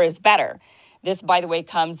think more is better. This, by the way,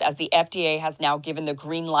 comes as the FDA has now given the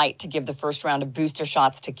green light to give the first round of booster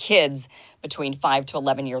shots to kids between 5 to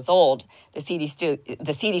 11 years old. The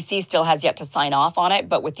CDC still has yet to sign off on it,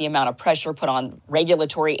 but with the amount of pressure put on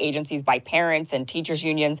regulatory agencies by parents and teachers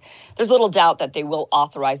unions, there's little doubt that they will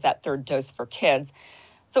authorize that third dose for kids.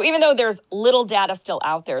 So even though there's little data still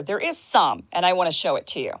out there, there is some, and I want to show it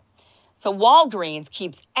to you. So Walgreens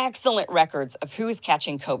keeps excellent records of who is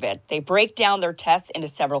catching COVID. They break down their tests into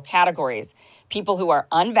several categories: people who are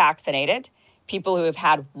unvaccinated, people who have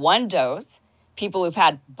had one dose, people who've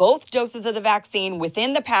had both doses of the vaccine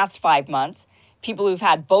within the past 5 months, people who've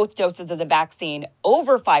had both doses of the vaccine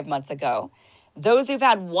over 5 months ago, those who've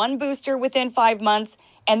had one booster within 5 months,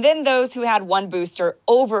 and then those who had one booster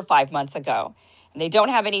over 5 months ago. And they don't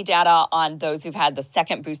have any data on those who've had the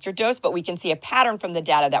second booster dose, but we can see a pattern from the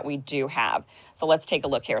data that we do have. So let's take a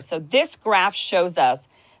look here. So this graph shows us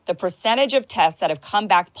the percentage of tests that have come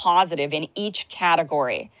back positive in each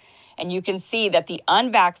category. And you can see that the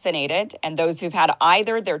unvaccinated and those who've had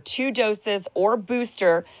either their 2 doses or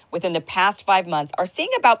booster within the past 5 months are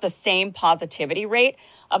seeing about the same positivity rate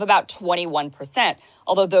of about 21%,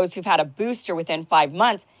 although those who've had a booster within 5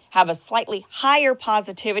 months have a slightly higher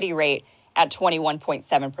positivity rate at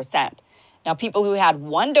 21.7%. Now, people who had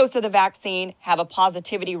one dose of the vaccine have a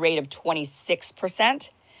positivity rate of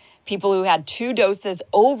 26%. People who had 2 doses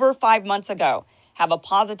over 5 months ago have a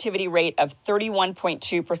positivity rate of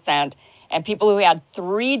 31.2%. And people who had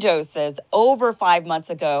 3 doses over 5 months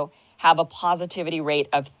ago have a positivity rate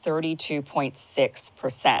of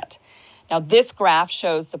 32.6%. Now, this graph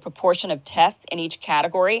shows the proportion of tests in each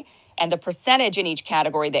category and the percentage in each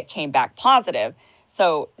category that came back positive.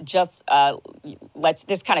 So just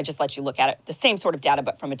this kind of just lets you look at it, the same sort of data,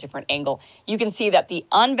 but from a different angle. You can see that the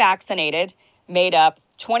unvaccinated made up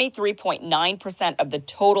 23.9% of the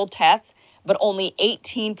total tests, but only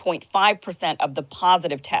 18.5% of the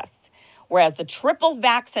positive tests, whereas the triple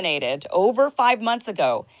vaccinated over 5 months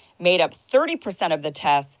ago made up 30% of the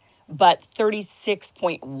tests, but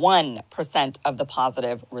 36.1% of the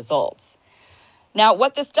positive results. Now,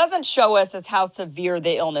 what this doesn't show us is how severe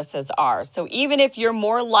the illnesses are. So even if you're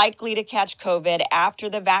more likely to catch COVID after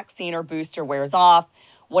the vaccine or booster wears off,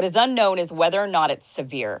 What is unknown is whether or not it's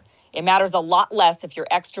severe. It matters a lot less if you're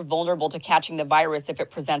extra vulnerable to catching the virus if it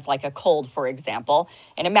presents like a cold, for example.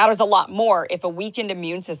 And it matters a lot more if a weakened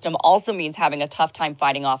immune system also means having a tough time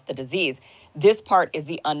fighting off the disease. This part is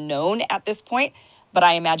the unknown at this point, but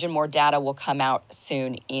I imagine more data will come out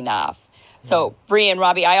soon enough. So, Bree and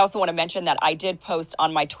Robbie, I also want to mention that I did post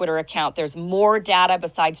on my Twitter account. There's more data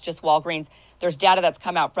besides just Walgreens. There's data that's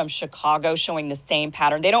come out from Chicago showing the same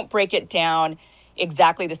pattern. They don't break it down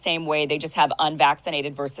exactly the same way. They just have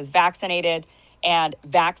unvaccinated versus vaccinated. And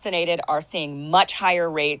vaccinated are seeing much higher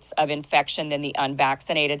rates of infection than the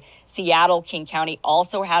unvaccinated. Seattle, King County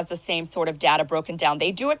also has the same sort of data broken down.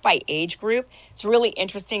 They do it by age group. It's really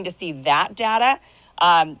interesting to see that data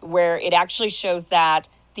where it actually shows that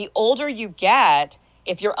the older you get,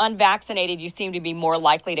 if you're unvaccinated, you seem to be more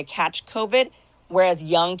likely to catch COVID. Whereas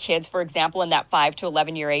young kids, for example, in that 5 to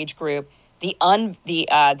 11 year age group, the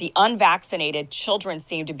unvaccinated children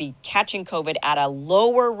seem to be catching COVID at a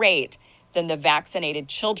lower rate than the vaccinated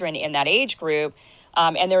children in that age group.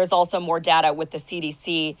 And there is also more data with the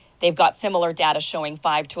CDC. They've got similar data showing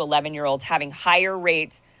 5 to 11-year-olds having higher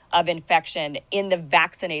rates of infection in the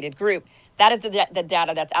vaccinated group. That is the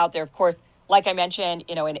data that's out there. Of course, like I mentioned,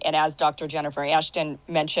 and as Dr. Jennifer Ashton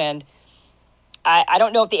mentioned, I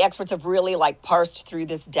don't know if the experts have really parsed through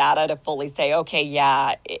this data to fully say, okay,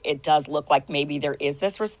 yeah, it does look like maybe there is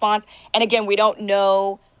this response. And again, we don't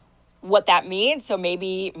know what that means. So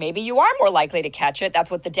maybe you are more likely to catch it. That's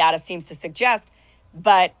what the data seems to suggest.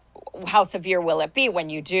 But how severe will it be when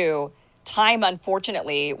you do? Time,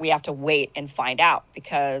 unfortunately, we have to wait and find out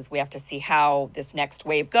because we have to see how this next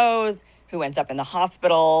wave goes, who ends up in the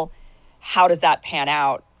hospital, how does that pan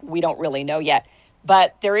out? We don't really know yet.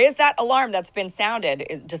 But there is that alarm that's been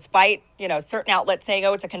sounded, despite, certain outlets saying,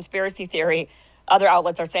 oh, it's a conspiracy theory. Other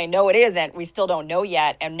outlets are saying, no, it isn't. We still don't know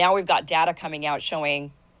yet. And now we've got data coming out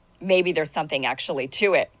showing maybe there's something actually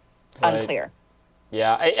to it. Right. Unclear.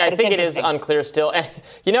 Yeah, I think it is unclear still. And,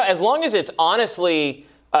 as long as it's honestly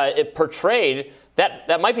portrayed,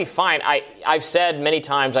 that might be fine. I've said many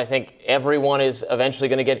times, I think everyone is eventually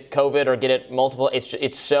going to get COVID or get it multiple.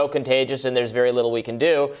 It's so contagious and there's very little we can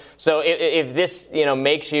do. So if this,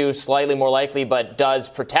 makes you slightly more likely but does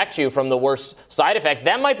protect you from the worst side effects,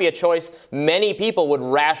 that might be a choice many people would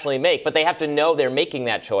rationally make. But they have to know they're making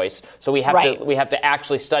that choice. So we have to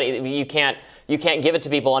actually study. You can't give it to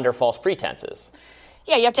people under false pretenses.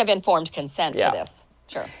 Yeah, you have to have informed consent to this.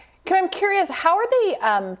 Sure. I'm curious, how are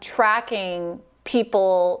they tracking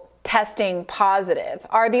people testing positive?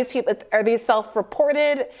 Are these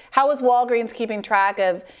self-reported? How is Walgreens keeping track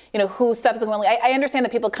of, who subsequently? I understand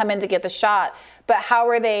that people come in to get the shot, but how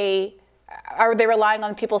are they relying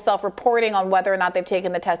on people self-reporting on whether or not they've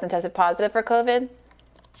taken the test and tested positive for COVID?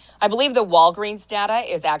 I believe the Walgreens data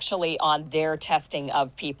is actually on their testing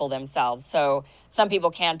of people themselves. So some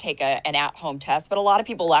people can take an at-home test, but a lot of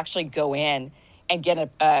people will actually go in and get an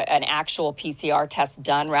actual PCR test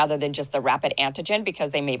done rather than just the rapid antigen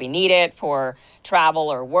because they maybe need it for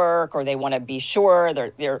travel or work, or they want to be sure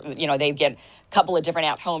they get a couple of different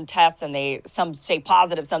at-home tests and some say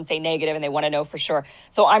positive, some say negative, and they want to know for sure.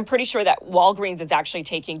 So I'm pretty sure that Walgreens is actually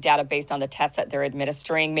taking data based on the tests that they're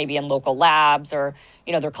administering, maybe in local labs, or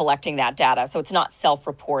they're collecting that data. So it's not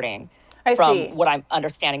self-reporting. From what I'm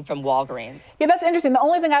understanding from Walgreens. Yeah, that's interesting. The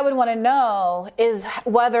only thing I would want to know is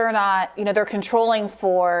whether or not, they're controlling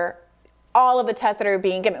for all of the tests that are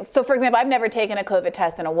being given. So, for example, I've never taken a COVID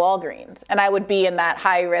test in a Walgreens, and I would be in that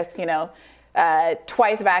high risk,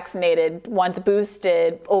 twice vaccinated, once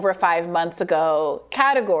boosted, over 5 months ago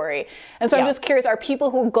category. And so I'm just curious, are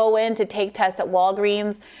people who go in to take tests at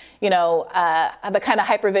Walgreens, the kind of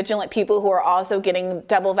hypervigilant people who are also getting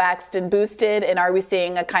double vaxxed and boosted? And are we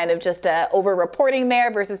seeing a kind of just over-reporting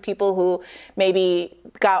there versus people who maybe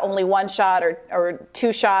got only one shot or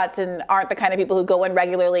two shots and aren't the kind of people who go in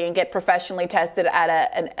regularly and get professionally tested at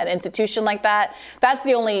an institution like that? That's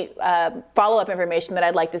the only follow-up information that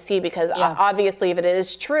I'd like to see, because obviously if it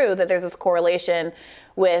is true that there's this correlation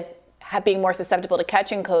with being more susceptible to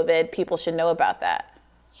catching COVID, people should know about that.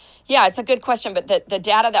 Yeah, it's a good question, but the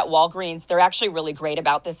data that Walgreens, they're actually really great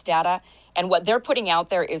about this data. And what they're putting out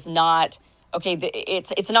there is not,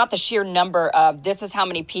 it's not the sheer number of this is how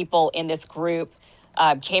many people in this group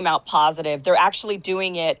came out positive. They're actually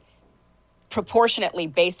doing it proportionately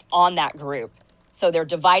based on that group. So they're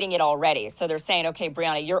dividing it already. So they're saying, okay,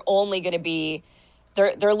 Brianna, you're only going to be,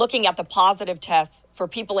 they're looking at the positive tests for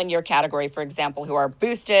people in your category, for example, who are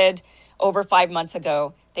boosted over 5 months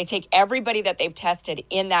ago. They take everybody that they've tested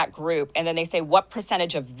in that group, and then they say what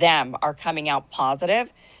percentage of them are coming out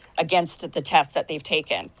positive against the test that they've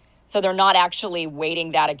taken. So they're not actually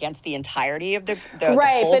weighting that against the entirety of the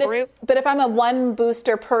right, whole group. But if I'm a one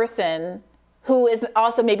booster person who is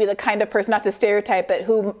also maybe the kind of person, not to stereotype, but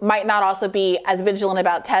who might not also be as vigilant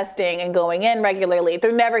about testing and going in regularly,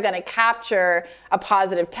 they're never going to capture a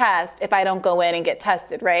positive test if I don't go in and get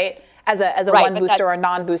tested, right? As a right, one booster or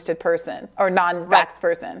non-boosted person or non-vax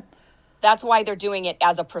person. That's why they're doing it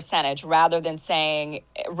as a percentage rather than as I'm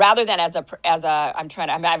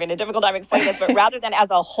having a difficult time explaining this, but rather than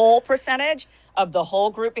as a whole percentage of the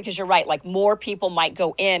whole group, because you're right, like more people might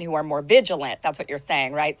go in who are more vigilant. That's what you're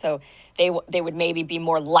saying, right? So they would maybe be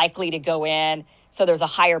more likely to go in. So there's a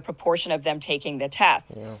higher proportion of them taking the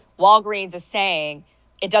test. Yeah. Walgreens is saying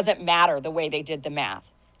it doesn't matter the way they did the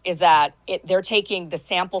math, is that they're taking the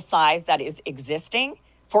sample size that is existing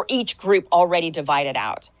for each group already divided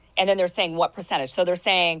out. And then they're saying what percentage. So they're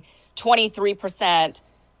saying 23%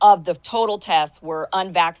 of the total tests were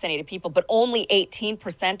unvaccinated people, but only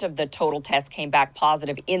 18% of the total tests came back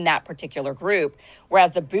positive in that particular group.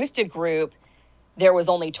 Whereas the boosted group, there was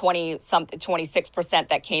only 26%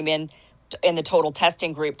 that came in the total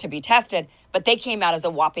testing group to be tested, but they came out as a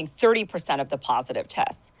whopping 30% of the positive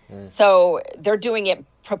tests. So they're doing it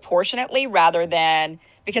proportionately rather than,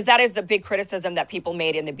 because that is the big criticism that people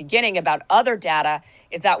made in the beginning about other data,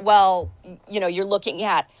 is that, well, you're looking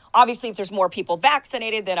at, obviously if there's more people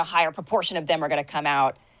vaccinated, then a higher proportion of them are going to come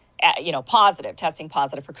out, positive, testing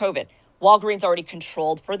positive for COVID. Walgreens already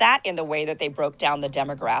controlled for that in the way that they broke down the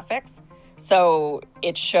demographics. So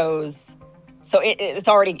it shows, it's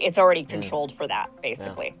already controlled for that,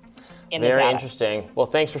 basically. Yeah. Very interesting. Well,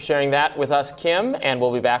 thanks for sharing that with us, Kim, and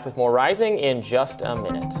we'll be back with more Rising in just a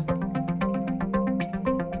minute.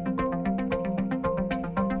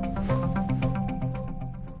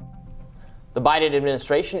 The Biden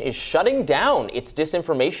administration is shutting down its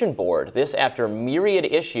disinformation board. This after myriad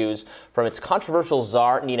issues from its controversial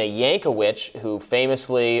czar, Nina Yankovic, who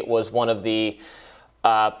famously was one of the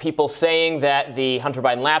people saying that the Hunter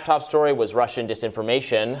Biden laptop story was Russian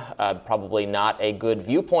disinformation. Probably not a good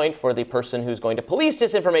viewpoint for the person who's going to police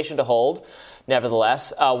disinformation to hold.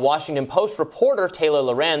 Nevertheless, Washington Post reporter Taylor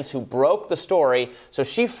Lorenz, who broke the story, so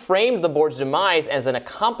she framed the board's demise as an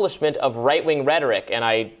accomplishment of right-wing rhetoric. And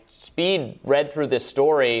I read through this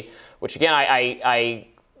story, which again, I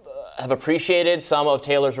have appreciated some of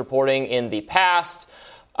Taylor's reporting in the past.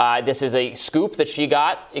 This is a scoop that she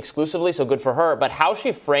got exclusively, so good for her. But how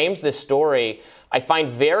she frames this story, I find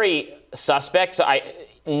very suspect. So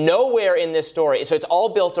nowhere in this story, so it's all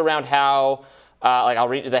built around how, I'll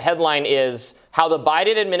read, the headline is, how the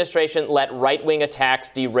Biden administration let right-wing attacks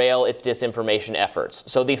derail its disinformation efforts.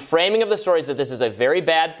 So the framing of the story is that this is a very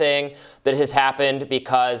bad thing that has happened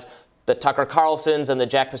because the Tucker Carlsons and the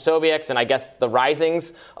Jack Posobiec's and I guess the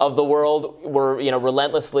Risings of the world were,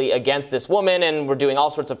 relentlessly against this woman and were doing all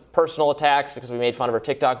sorts of personal attacks because we made fun of her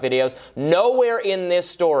TikTok videos. Nowhere in this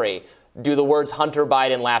story do the words Hunter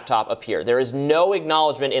Biden laptop appear. There is no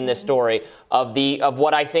acknowledgement in this story of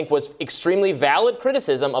what I think was extremely valid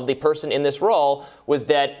criticism of the person in this role, was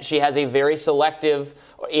that she has a very selective,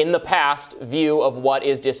 in the past, view of what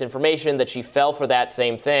is disinformation, that she fell for that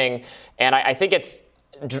same thing. And I think it's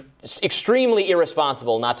extremely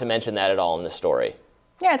irresponsible not to mention that at all in this story.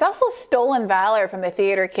 Yeah, it's also stolen valor from the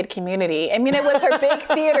theater kid community. I mean, it was her big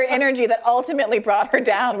theater energy that ultimately brought her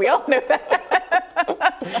down. We all know that.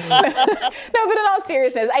 No, but in all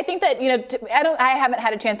seriousness, I think that, I haven't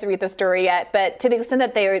had a chance to read the story yet, but to the extent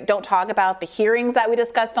that they don't talk about the hearings that we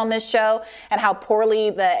discussed on this show and how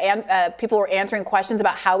poorly the people were answering questions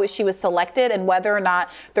about how she was selected and whether or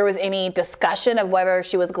not there was any discussion of whether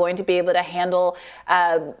she was going to be able to handle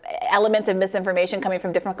elements of misinformation coming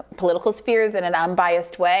from different political spheres in an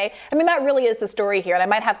unbiased way. I mean, that really is the story here. And I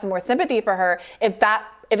might have some more sympathy for her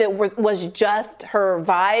if it was just her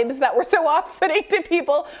vibes that were so off-putting to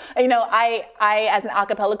people. I as an a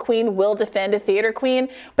cappella queen will defend a theater queen,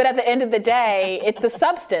 but at the end of the day, it's the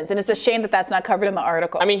substance, and it's a shame that that's not covered in the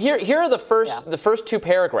article. I mean, here are the first two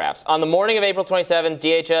paragraphs. On the morning of April 27th,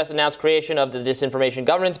 DHS announced creation of the Disinformation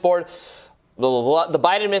Governance Board. Blah, blah, blah. The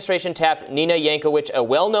Biden administration tapped Nina Yankovic, a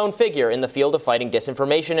well-known figure in the field of fighting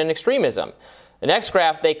disinformation and extremism. The next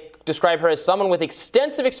graph, they describe her as someone with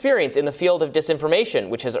extensive experience in the field of disinformation,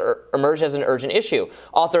 which has emerged as an urgent issue.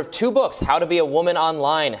 Author of 2 books, How to Be a Woman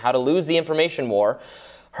Online, How to Lose the Information War.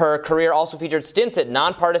 Her career also featured stints at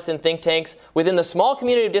nonpartisan think tanks. Within the small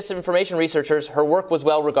community of disinformation researchers, her work was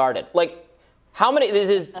well regarded. This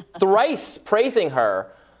is thrice praising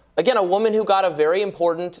her. Again, a woman who got a very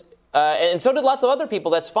important, and so did lots of other people,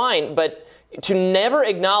 that's fine, but to never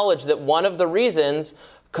acknowledge that one of the reasons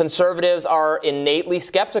conservatives are innately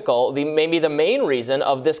skeptical. Maybe the main reason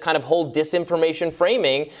of this kind of whole disinformation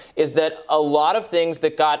framing is that a lot of things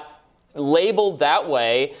that got labeled that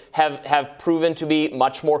way have proven to be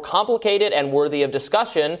much more complicated and worthy of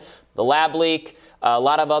discussion. The lab leak, a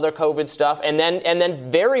lot of other COVID stuff, and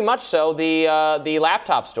then very much so the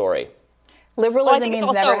laptop story. Liberalism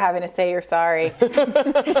means never having to say you're sorry.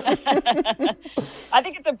 I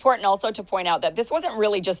think it's important also to point out that this wasn't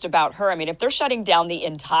really just about her. I mean, if they're shutting down the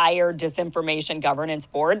entire Disinformation Governance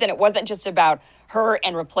Board, then it wasn't just about her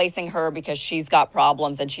and replacing her because she's got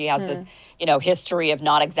problems and she has this, history of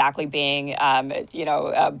not exactly being,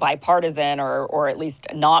 bipartisan or at least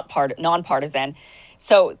nonpartisan.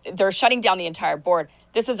 So they're shutting down the entire board.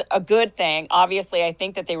 This is a good thing. Obviously, I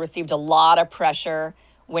think that they received a lot of pressure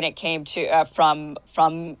when it came to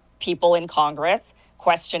from people in Congress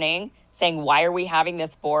questioning, saying, why are we having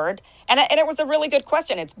this board? And it was a really good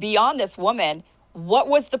question. It's beyond this woman. What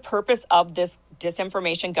was the purpose of this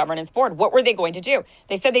Disinformation Governance Board? What were they going to do?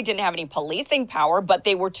 They said they didn't have any policing power, but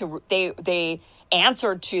they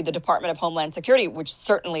answered to the Department of Homeland Security, which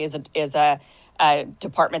certainly is a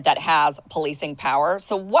department that has policing power.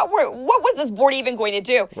 So what was this board even going to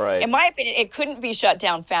do? Right. In my opinion, it couldn't be shut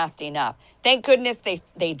down fast enough. Thank goodness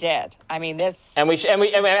they did. I mean, this. And we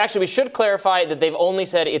should clarify that they've only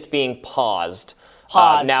said it's being paused.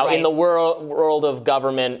 Now, right. In the world of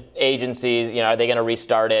government agencies, are they going to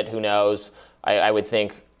restart it? Who knows? I would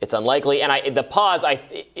think it's unlikely. And the pause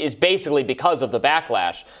is basically because of the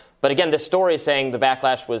backlash. But again, the story is saying the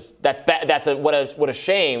backlash was what a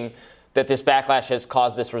shame that this backlash has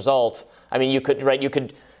caused this result. I mean, you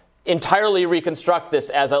could entirely reconstruct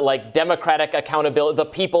this as a democratic accountability. The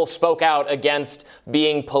people spoke out against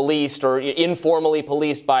being policed or informally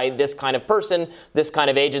policed by this kind of person, this kind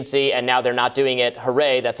of agency, and now they're not doing it.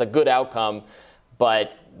 Hooray, that's a good outcome.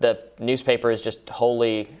 But the newspaper is just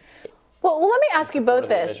wholly. Well, let me ask you both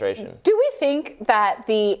this. Do we think that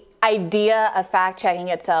the idea of fact-checking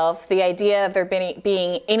itself, the idea of there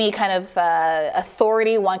being any kind of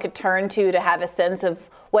authority one could turn to have a sense of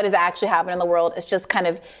what has actually happened in the world is just kind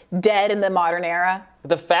of dead in the modern era?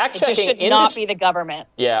 The fact-checking industry should not be the government.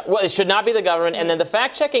 Yeah, well, it should not be the government. And then the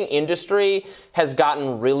fact-checking industry has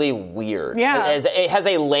gotten really weird. Yeah. It has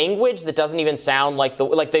a language that doesn't even sound like the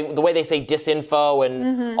way they say disinfo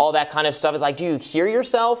and all that kind of stuff. It's like, do you hear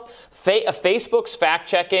yourself? Facebook's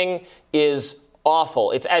fact-checking is awful.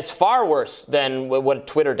 It's far worse than what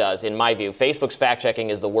Twitter does, in my view. Facebook's fact-checking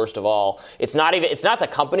is the worst of all. It's not the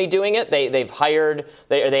company doing it.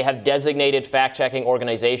 They have designated fact-checking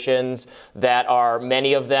organizations that are,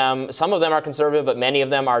 some of them are conservative, but many of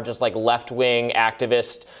them are just left-wing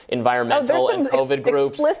activist, environmental and COVID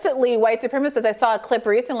groups. Explicitly white supremacists. I saw a clip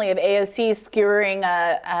recently of AOC skewering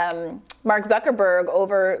Mark Zuckerberg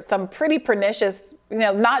over some pretty pernicious,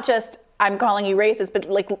 not just I'm calling you racist, but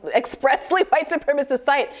expressly white supremacist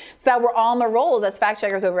site, so that we're on the rolls as fact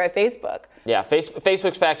checkers over at Facebook. Yeah,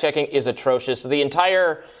 Facebook's fact checking is atrocious. So the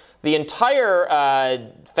entire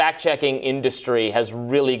fact checking industry has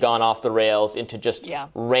really gone off the rails into just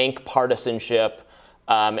rank partisanship,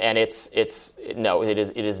 and it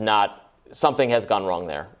is not. Something has gone wrong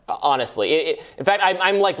there. Honestly, in fact,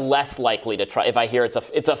 I'm less likely to try if I hear it's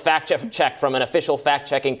a fact check from an official fact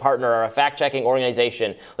checking partner or a fact checking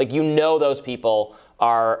organization. Those people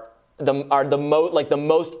are the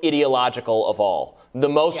most ideological of all, the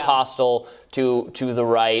most hostile to the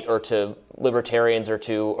right or to libertarians or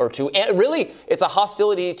to really it's a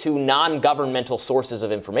hostility to non-governmental sources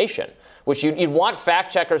of information. Which you'd want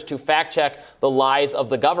fact checkers to fact check the lies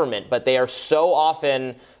of the government, but they are so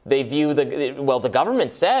often they view the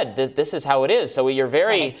government said that this is how it is. So you're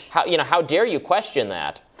how dare you question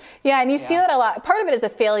that? Yeah, and you see that a lot. Part of it is the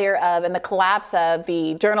failure of and the collapse of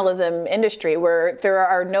the journalism industry, where there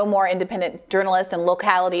are no more independent journalists and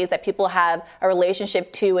localities that people have a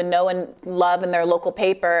relationship to and know and love in their local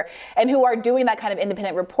paper, and who are doing that kind of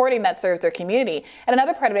independent reporting that serves their community. And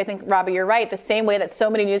another part of it, I think, Robbie, you're right, the same way that so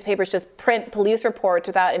many newspapers just print police reports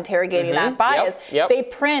without interrogating that bias, they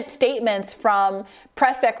print statements from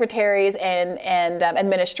press secretaries and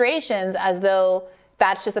administrations as though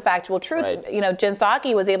that's just the factual truth. Right. Jen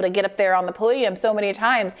Psaki was able to get up there on the podium so many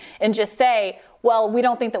times and just say, well, we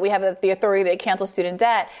don't think that we have the authority to cancel student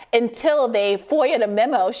debt, until they FOIA'd a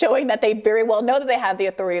memo showing that they very well know that they have the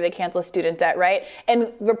authority to cancel student debt, right?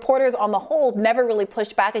 And reporters on the whole never really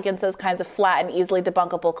pushed back against those kinds of flat and easily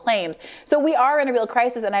debunkable claims. So we are in a real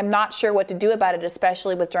crisis, and I'm not sure what to do about it,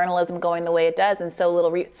 especially with journalism going the way it does and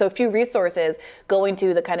so few resources going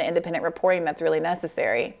to the kind of independent reporting that's really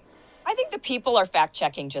necessary. I think the people are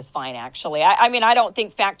fact-checking just fine, actually. I mean, I don't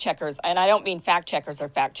think fact-checkers, and I don't mean fact-checkers are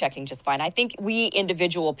fact-checking just fine. I think we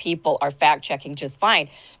individual people are fact-checking just fine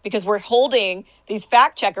because we're holding these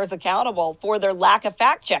fact-checkers accountable for their lack of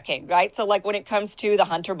fact-checking, right? So, like, when it comes to the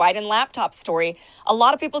Hunter Biden laptop story, a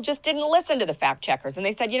lot of people just didn't listen to the fact-checkers. And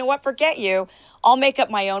they said, you know what, forget you. I'll make up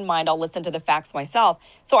my own mind. I'll listen to the facts myself.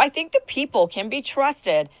 So I think the people can be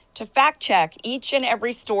trusted to fact check each and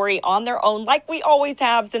every story on their own, like we always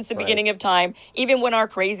have since the beginning of time, even when our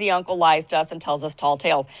crazy uncle lies to us and tells us tall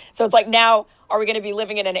tales. So it's like, now, are we going to be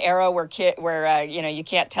living in an era where you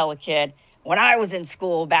can't tell a kid, when I was in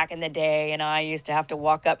school back in the day and I used to have to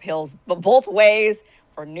walk up hills both ways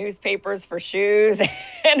for newspapers, for shoes,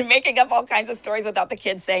 and making up all kinds of stories without the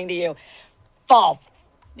kids saying to you, false.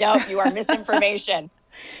 No, you are misinformation.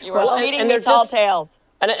 You are leading me tall tales.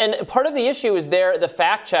 And part of the issue is the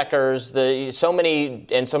fact checkers, so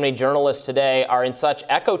many journalists today are in such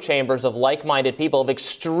echo chambers of like-minded people,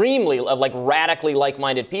 radically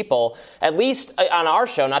like-minded people. At least on our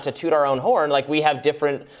show, not to toot our own horn, like we have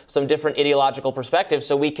some different ideological perspectives,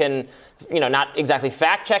 so we can, not exactly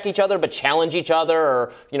fact check each other, but challenge each other,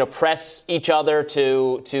 or press each other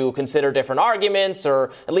to consider different arguments,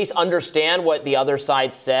 or at least understand what the other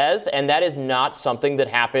side says. And that is not something that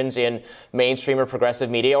happens in mainstream or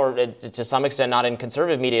progressive media, or to some extent not in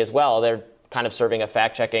conservative media as well. They're kind of serving a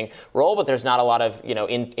fact-checking role, but there's not a lot of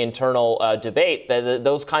internal debate.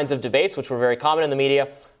 Those kinds of debates, which were very common in the media,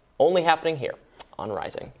 only happening here on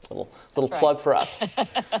Rising. Little plug for us.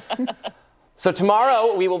 So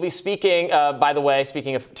tomorrow we will be speaking, by the way,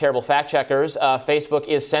 speaking of terrible fact-checkers, Facebook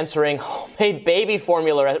is censoring homemade baby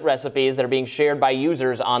formula recipes that are being shared by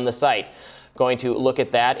users on the site. Going to look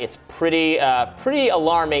at that. It's pretty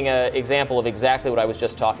alarming example of exactly what I was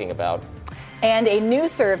just talking about. And a new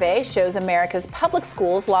survey shows America's public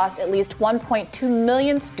schools lost at least 1.2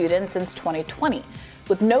 million students since 2020,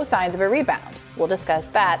 with no signs of a rebound. We'll discuss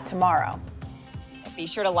that tomorrow. Be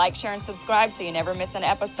sure to like, share, and subscribe so you never miss an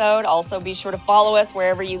episode. Also, be sure to follow us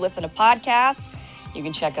wherever you listen to podcasts. You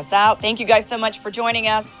can check us out. Thank you guys so much for joining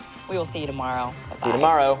us. We will see you tomorrow. Bye-bye. See you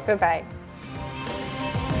tomorrow. Bye-bye.